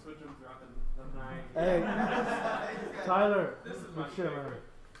 He's gonna switch them throughout the night. Hey, Tyler. This is Good my shit, man. favorite.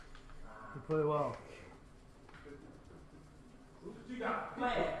 You play well. You got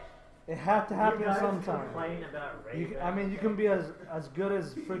It had to happen You guys sometime. complain about Raven. I mean, you can be as good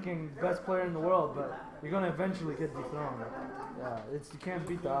as freaking best player in the world, but you're gonna eventually get dethroned. Yeah, you can't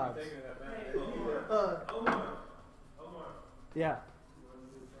beat the odds. Yeah.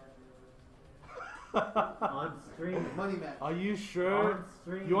 On stream. Money match. Are you sure? On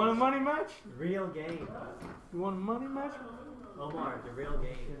stream. You want a money match? Real game. You want a money match? Omar, the real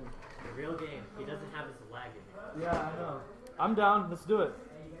game. The real game. He doesn't have his lag in it. Yeah, I know. I'm down. Let's do it.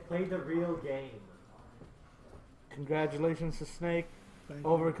 Play the real game. Congratulations to Snake. Thank you.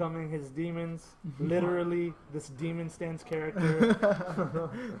 Overcoming his demons. Literally, this demon stance character.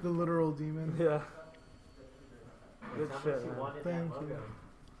 The literal demon. Yeah. Good How much shit, you man. wanted Thank that you. logo?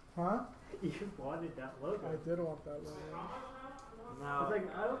 Huh? You wanted that I logo. did want that logo. Now, I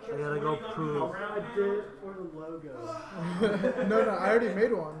don't care. I gotta go prove. I did it for the logo. No, I already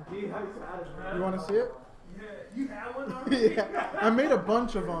made one. You want to see it? You had one already? Yeah. I made a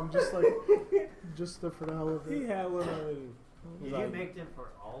bunch of them, just for the hell of He it. had one already. Did you make them for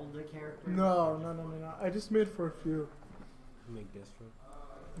all the characters? No. I just made for a few. Make this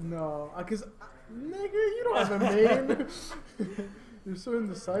one. No, cause nigga, you don't have a name. You're so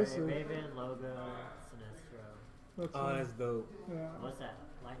indecisive. Raven, logo, Sinestro. That's Oh, it. that's dope. Yeah. What's that?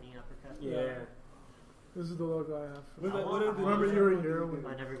 Lightning uppercut? Yeah. This is the logo I have. What did Remember you were here when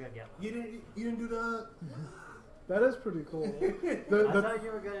I'm never gonna get one. You didn't do that. that is pretty cool. I thought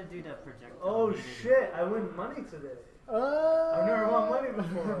you were gonna do the projectile. Oh meeting. shit! I win money today. I've never won money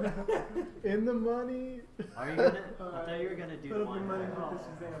before. In the money. Are you gonna? I thought you were gonna do the one.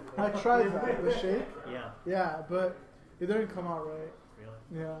 I tried that, the shake. Yeah, Yeah, but it didn't come out right.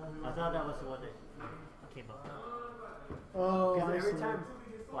 really. Yeah. I thought that was the one that came up. Oh, Because I every see. time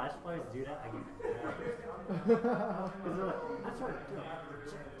Flash players do that, I get mad. Because they're like, that's right, do a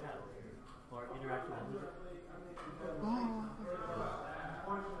projectile or interactive music. Oh.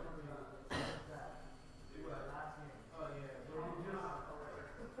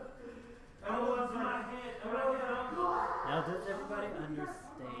 Now, does everybody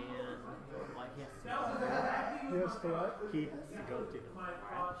understand why he has to Yes, to what? He has to go to the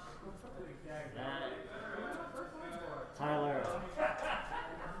Flash. That Tyler,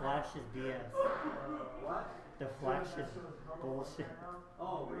 Flash is BS. The Flash is bullshit.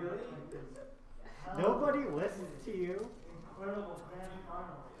 Oh, really? Nobody listens to you.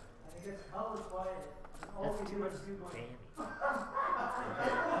 That's too much damning.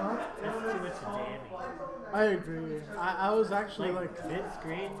 That's too much damning. I agree. I was actually Like like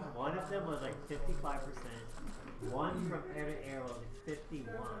mid-screen, one of them was like 55%. One from air to air was like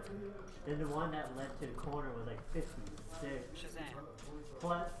 51. Then the one that led to the corner was like 56.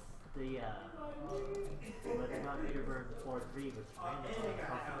 Plus the Electron Meter Burn 4-3, which randomly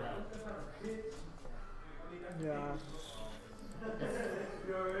cost about. yeah.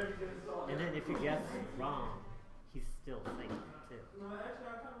 And then if you guess wrong, he's still safe too.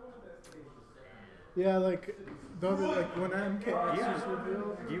 Yeah, like the other, like when MKX was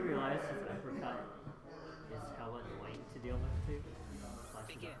revealed. Do you realize his uppercut is hella annoying to deal with too?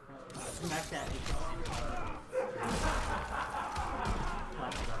 Flash's uppercut. The fact that he can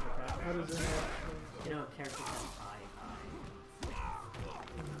Flash's uppercut. How does it work? You know, characters have high.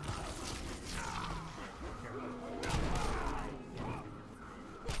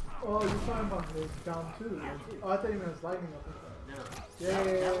 Oh, you're talking about his down two. Yeah, two. Oh, I thought you meant his lightning uppercut. No. Yeah,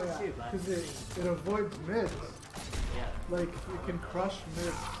 That was too, but Because it avoids mids. yeah. Like it can crush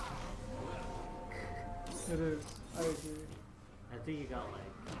mids. It is. I agree. I think you got like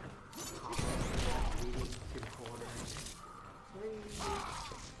leading to the corner.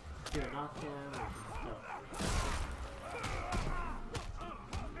 Do a knockdown or some stuff.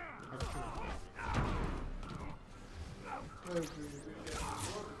 That's too much. I agree.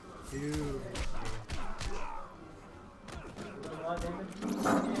 Dude.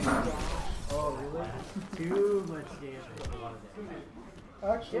 Oh, really? Too much damage. A lot of damage.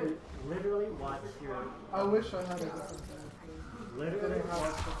 Actually, Literally watch your. I wish I had a different thing. Literally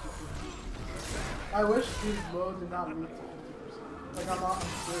watch. I wish these low did not lead to 50%. Like I'm not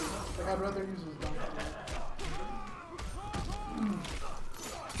scared. Like I'd rather use his dunk.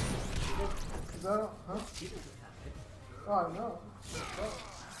 Is that huh? Oh, I know.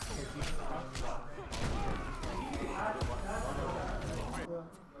 Yeah.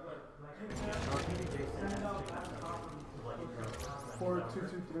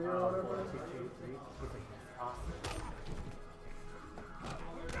 4-2-2-3 or whatever.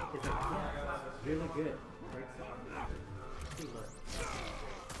 It's really good. Breaks it. See, look.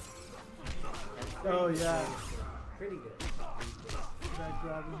 Oh yeah. Pretty good. That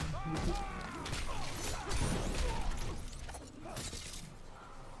grabbing.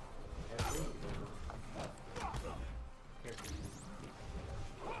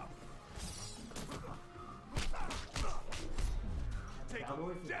 Take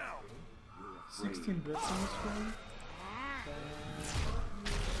him down. 16 bits on the screen.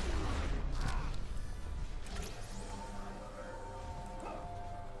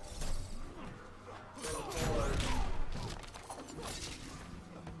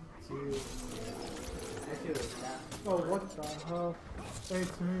 Oh, what the hell? Hey,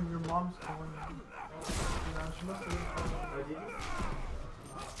 Tamim, your mom's calling you. Yeah, she must have been calling you. Oh, did you?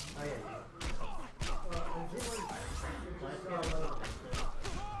 Oh, yeah.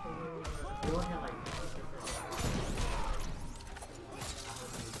 You want to like...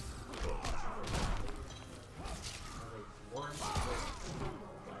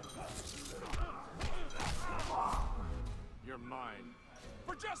 You're mine.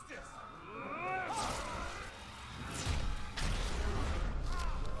 For justice!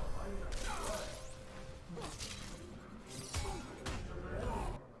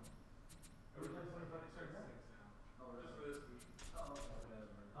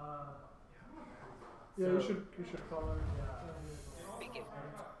 Yeah, you should call her.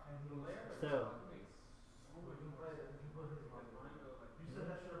 So,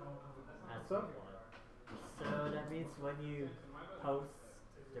 What's up? so that means when you post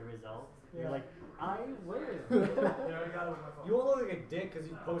the results, Yeah. you're like, I win. You won't look like a dick because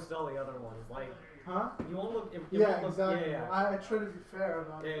you posted all the other ones. Like, Huh? you won't look. It Yeah, won't look, exactly. Yeah, I try to be fair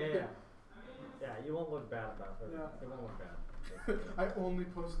about yeah, it. yeah, yeah. Yeah, you won't look bad about it. Yeah. It won't look bad. I only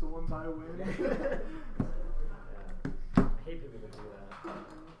post the ones I win. Yeah. I hate people who do that.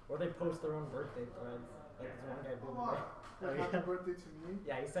 Or they post their own birthday threads. Like this one guy did today. Like happy birthday to me.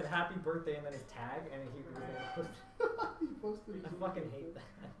 Yeah, he said happy birthday and then his tag, and he was gonna post. He posted it. I fucking hate that.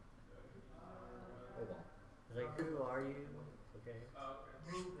 Oh well. It's like, who are you? Okay.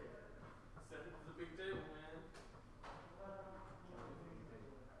 Okay. I said it's a big table, man.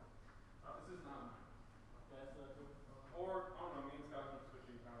 This is not mine. That's or, I don't know, me and Scott keep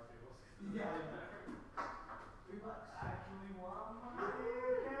switching power tables. Yeah. Actually want cash money.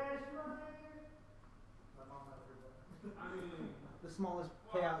 My mom has her back. I mean, The smallest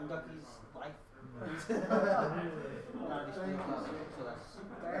payout in Ducky's life.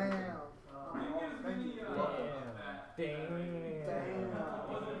 Damn. Damn.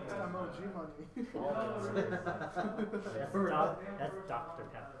 It's MLG money. That's Dr.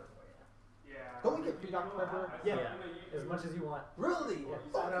 Pepper. Don't we get free Dr. Pepper? Yeah. Yeah. As much as you want. Really? Yeah.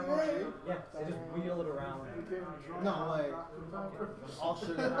 Fuck At yeah. MLG? Yeah, they just wheel it around. You getting drunk No on way. Dr. Pepper? All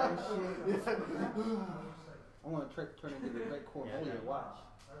sugar high shit. I want to turn into the great Cornelia. Watch.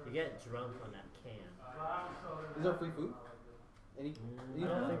 You get drunk on that can. Is there free food? Any? I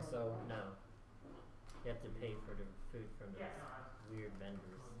don't think so. No. You have to pay for the food from those weird vendors.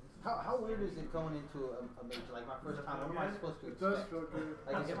 How weird is it going into a major? Like my first time, what am I supposed to It does expect? feel good.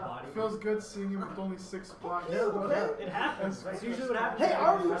 Like Get body. It feels good seeing him with only 6 blocks. Yeah, okay. It happens. That's usually what happens. Hey, I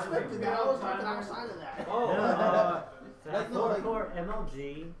already expected that. I was talking outside of that. No, Like, no, like- for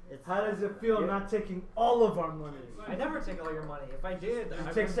MLG, it's How does it feel not taking all of our money? I never take all your money. If I did, You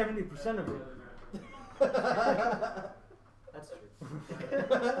I take would- 70% of it. That's true.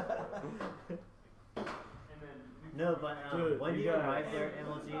 no, but Dude, when you you guys- arrive there at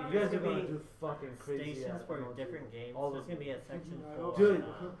MLG, You guys there's are gonna gonna be do fucking crazy stations at for MLG. different games. All There's of gonna be a section for Dude,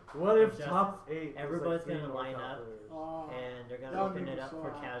 what if just top 8? everybody's gonna line up Oh. and they're That gonna would open make it me up so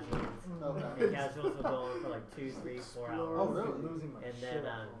for happy. casuals. Okay. And casuals will go on for like 2, 3, 4 hours. Oh, really? Losing my And shit. then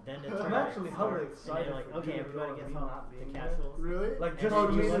the I'm tournament actually hella starts, excited. and they're like, for okay, you to everybody go gets and on not the being casuals. Really? Like, And just then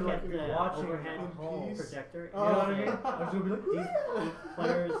to you me, look like, at you're the watching overhead in peace. projector, Oh, You know what I and mean? I was gonna be like, these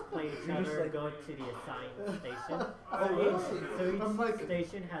players play each You're just other, like- go to the assigned station. Oh, really? So each I'm like-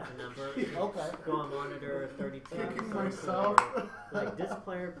 station has a number. Okay. Go on monitor 32. Kicking 34. myself. Like this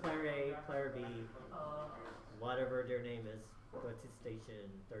player, player A, player B, whatever their name is, go to station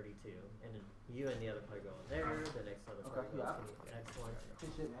 32, and then you and the other player go on there. The next other player Okay, goes yeah. to the next one. Good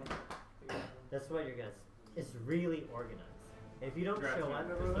shit, man. That's what you're gonna. It's really organized. If you don't Congrats, show man. up,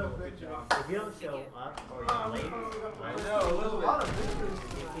 Never there's heard no, of Good job. if you don't show up or you're late, I know, a little bit.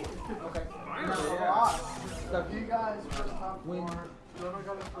 Okay. Finally, A yeah. lot. If you guys first top When- four, Jonah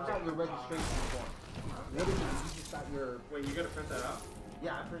got his What's first. out your registration form? What is it? You just got your. Wait, you gotta print that out?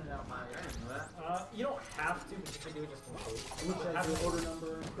 Yeah, I printed out my. I didn't know that. You don't have to, but you can do it just in case. Which has your order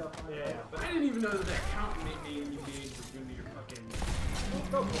number and stuff on it. Yeah. But I didn't even know that the account name you made was gonna be your fucking. I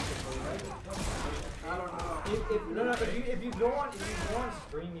don't know. If you go on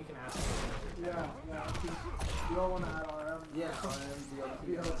stream, you can ask for it. Yeah, yeah. 'Cause you don't want to add RM. Yeah, RM,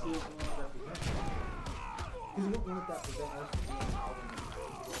 BLT BLT. as well. Because you don't want that to prevent us from being out.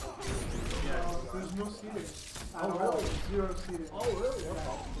 There's no seating. Oh, really? Zero seating. Oh, really? Yeah.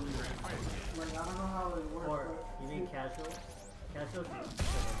 Like, I don't know how it works. or but you mean casual? Casual?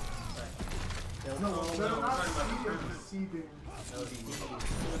 No, no, they're I'm not talking about the seating. tournament. Seating.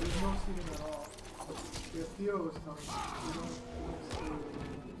 There's no seating at all. Yeah, Theo was telling me.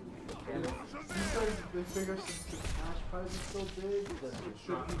 These guys, they figure since the cash prize is so big, it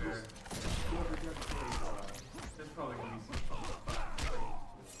should be just whoever gets it. There's probably gonna be some.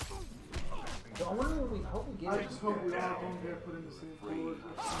 So I wonder when we hope we get I it. just hope we all don't get put in the same pool.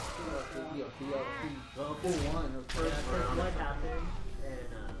 It'll be a BLT. Well, Full one or Yeah, first 'cause round. what happened in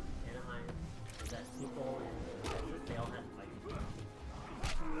Anaheim is that people in Texas, they all had to fight.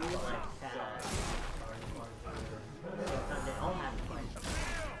 Like Cat, they all had to fight.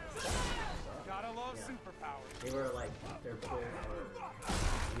 Gotta love Yeah. superpowers. They were like, their pools were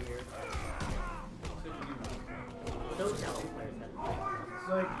weird. Those Cali players had to fight. It's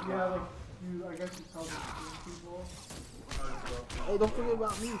like, yeah, like, I guess you tell the people. Hey, don't forget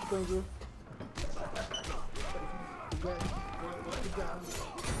about me, stranger.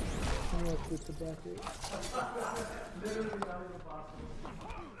 I'm gonna switch the bracket. Literally not even possible.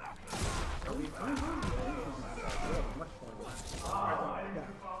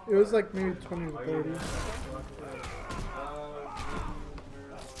 It was like maybe 20 to 30.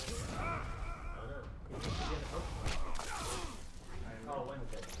 Oh,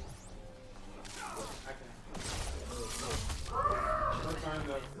 Wednesday. Sometime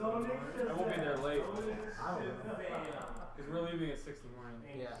though. I won't be there late. Because we're leaving at 6 in the morning.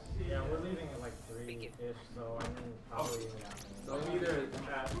 Yeah. Yeah, we're leaving at like 3-ish, so I mean, probably in the afternoon. So I'll be there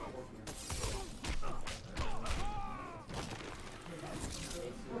at 4 p.m.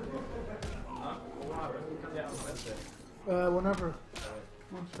 Huh? Wow, we come down Wednesday. Whenever.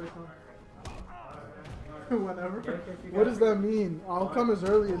 One second. Whenever? What does that mean? I'll come as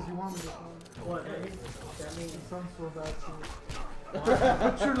early as you want me to come. What? That means It sounds so bad to me.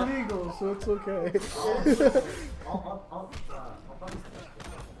 But you're legal, so it's okay. I'll probably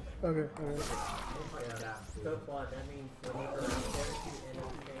Okay, alright. yeah. So far, that means when we're around there,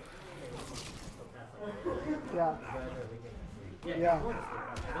 Yeah. Yeah. Yeah.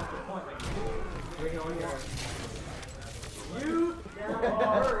 That's the point. Like, bring on your. You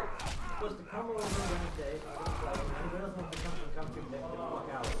are supposed to come over Wednesday. Anybody else wants to come to get the fuck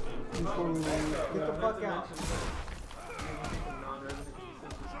out. Before we leave. Get the fuck out.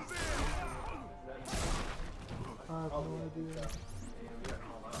 I have no idea.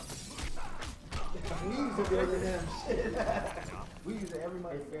 We use it every damn shit. We use it every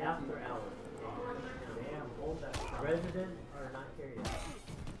month. It's after hours. Damn, hold that. Resident are not here yet.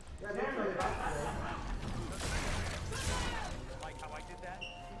 Yeah, don't tell you about that. Like how I did that?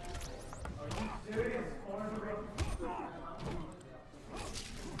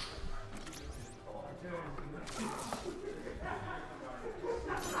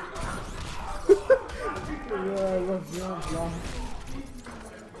 Yeah, I love Beyond Blanc.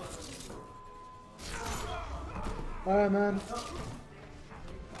 Alright, man.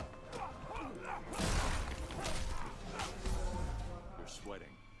 You're sweating.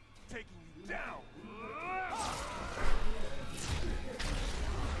 Taking you down.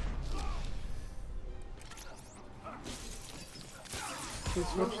 Let's You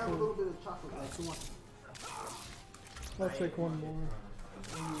switch have a to. little bit of chocolate, like who wants? I'll take one more.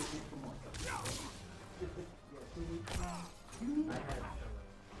 I had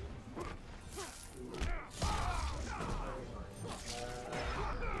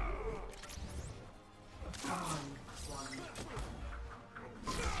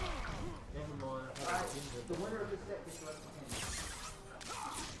never mind. The winner of this set gets left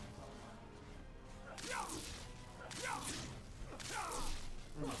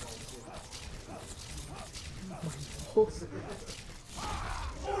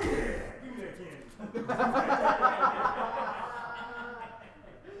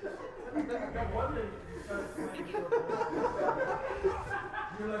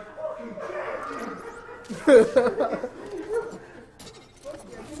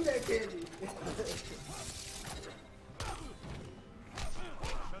candy.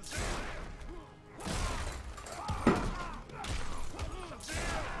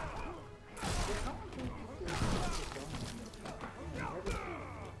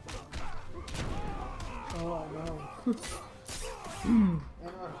 Oh, I know. And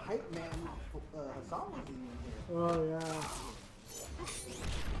our hype man, Hassan was in here. Oh, yeah.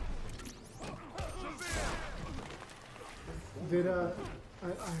 Did, I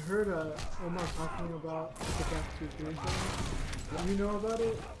heard, Omar talking about the back 2-3 thing. You know about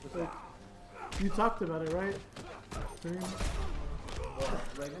it? Like, you talked about it, right?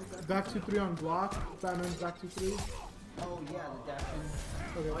 Back 2-3 on block. Batman's back 2-3. Oh yeah, the dashing.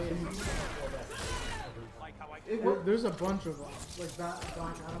 Okay. Like how I There's a bunch of them. Like that,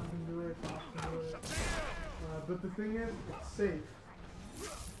 Black Adam can do it, Flash can do it. But the thing is, it's safe.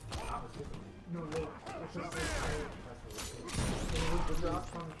 No, wait. It's just safe. It's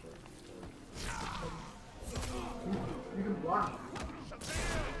not Punisher. You can block.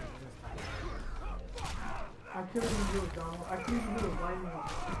 I couldn't even do it down. I couldn't even do it lightning.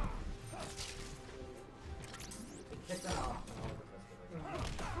 Kick that off.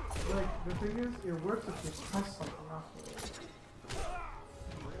 Like, the thing is, it works if you press something afterwards.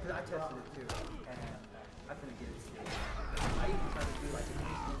 Because I tested it too, and I couldn't get it. I even tried to do like a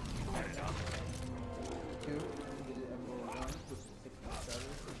decent 2 to get it Emerald 1, which is 6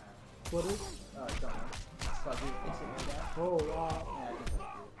 starters. What is? Don't know. So I did instant air dash. Oh, wow. And I did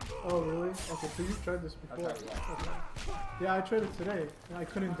that. Oh, really? Okay, so you've tried this before? I tried it, yeah. Okay. Yeah, I tried it today. And I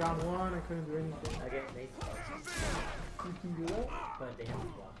couldn't down one, I couldn't do anything. I get mace You can do that? but they have to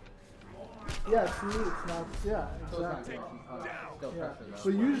block it. Yeah, see, it's not, yeah, So it's not exactly. good. Still Yeah, pressure though.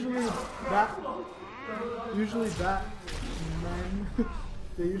 but usually that men,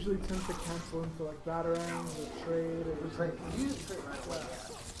 they usually tend to cancel into like batarangs or trade or Trade. something. You use trade right away.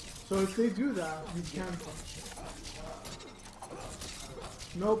 So if they do that, you can punch it.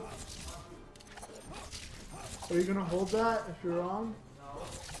 Nope. Are you gonna hold that if you're wrong?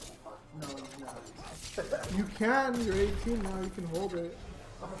 No, no. You can, you're 18 now, you can hold it.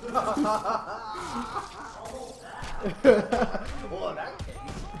 Well, in that case.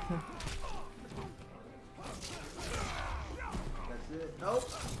 That's it. Nope.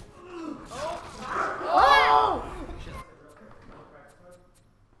 Oh!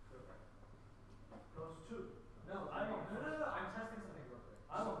 I'm testing something real quick.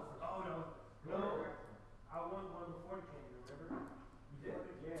 I won. Oh no. No. I won one before the candy, remember? You did?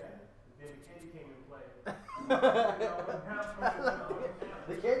 Yeah. Then the candy came and played.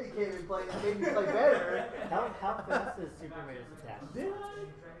 The candy came and played. It made me play better. How fast is Superman's attack?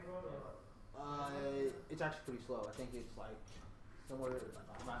 It's actually pretty slow. I think it's like somewhere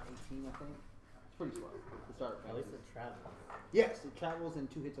around 18. I think it's pretty slow to start. At least it travels. Yes, it travels in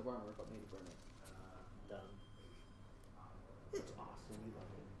 2 hits of armor. If I made it burn it. Dumb. It's awesome. You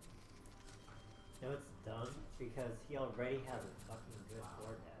love it. No, it's dumb because he already has a fucking good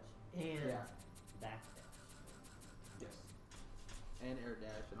forward dash and Yeah. back dash. Yes. And air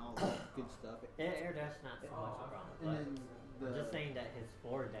dash and all that good stuff. Air dash not so much a problem, And but then I'm just saying that his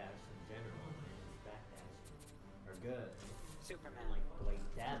forward dash in general and his back dash are good. Superman. And like the way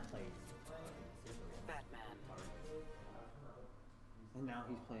Dad plays Superman. Batman. And now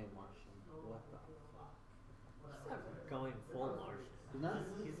he's playing Martian. What the? He's not going full Martian. He's not?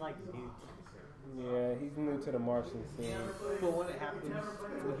 He's like new to Superman. Yeah, he's new to the Martian scene. But when it happens,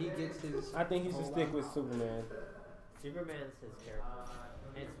 when he gets his, I think he should stick with Superman. Superman's his character.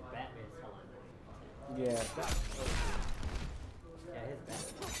 And it's Batman's hell on Yeah. Yeah, his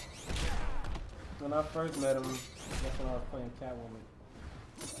Batman. When I first met him, that's when I was playing Catwoman.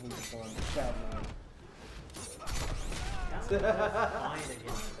 He was on Catwoman. That's fine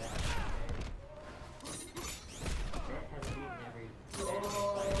against Batman. Bat has beaten every Batman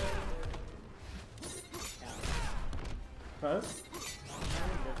fighter. Huh?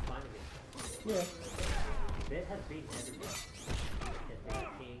 That's fine against Yeah. Bit has beaten everybody. Has beaten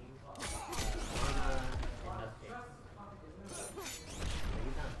King, Lana, and Nutcase. But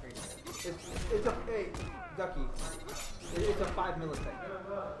he's not afraid of that. it's a hey, Ducky. It's a 5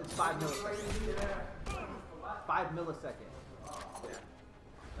 millisecond. It's 5 milliseconds. 5 milliseconds. Yeah.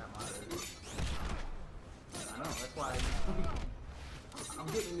 That matters. I know. That's why I'm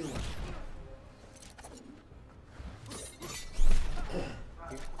getting a new one.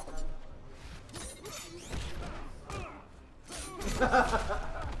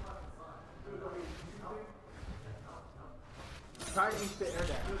 Try instant air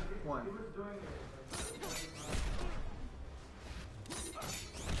dash. 1.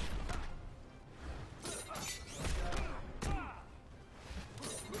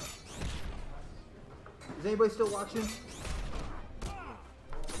 Is anybody still watching?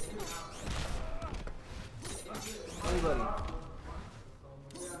 Anybody?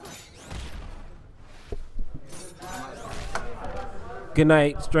 Good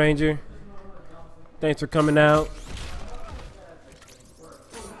night, stranger. Thanks for coming out.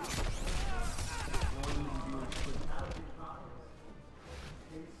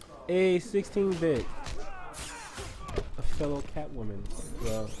 A 16-bit. A fellow Catwoman.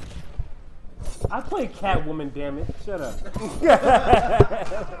 Well, I play Catwoman, damn it. Shut up.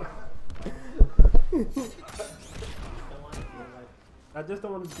 I just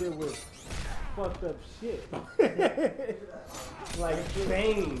don't want to deal with fucked up shit. Like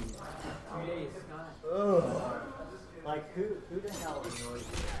Bane. Ugh. Like who the hell annoys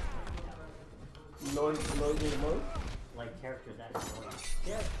you? Annoys me the most? Like characters that annoy you?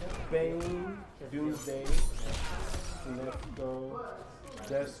 Yeah, Bane, Doomsday, Sinestro,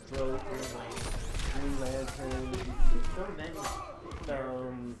 Deathstroke, Green Lantern, So many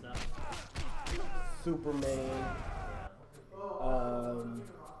characters. Superman,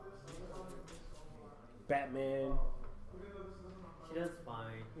 Batman. She does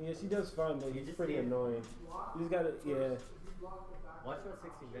fine. Yeah, she does fine, but he's pretty annoying. You just gotta, yeah. Watch about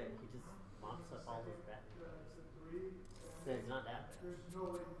 16-bit. He just mops up all his Batman. So it's not that bad.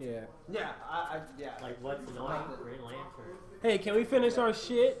 Yeah. Yeah, yeah. Like what's annoying? Green Lantern. Hey, can we finish our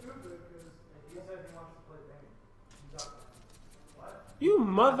shit? You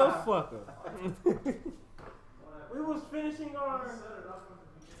motherfucker. We was finishing our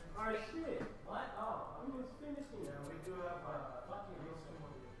shit. What? Oh, we was finishing. Yeah, we do have fucking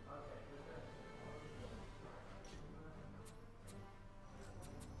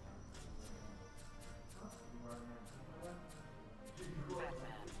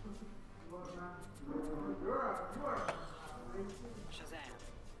Shazam.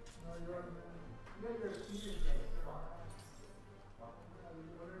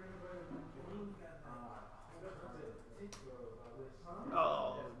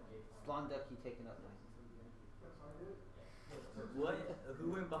 Oh, Blonde Ducky taking up nice. What? Who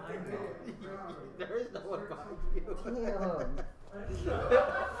went behind me? There is no one behind you.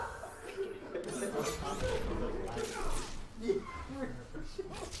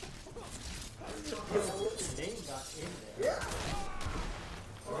 His name got in there. Yeah.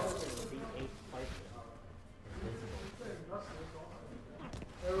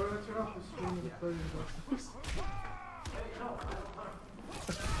 Hey, we're gonna turn off the stream and play these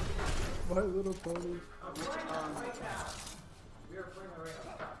My Little Pony.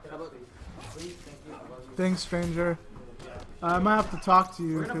 Thanks, stranger. I might have to talk to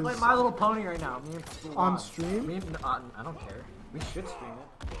you. We're gonna play 'cause My Little Pony right now. Me and Pistol on live. stream? Me and, I don't care. We should stream it.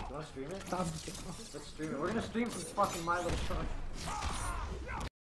 You wanna stream it? Let's stream it. We're gonna stream some fucking My Little Pony.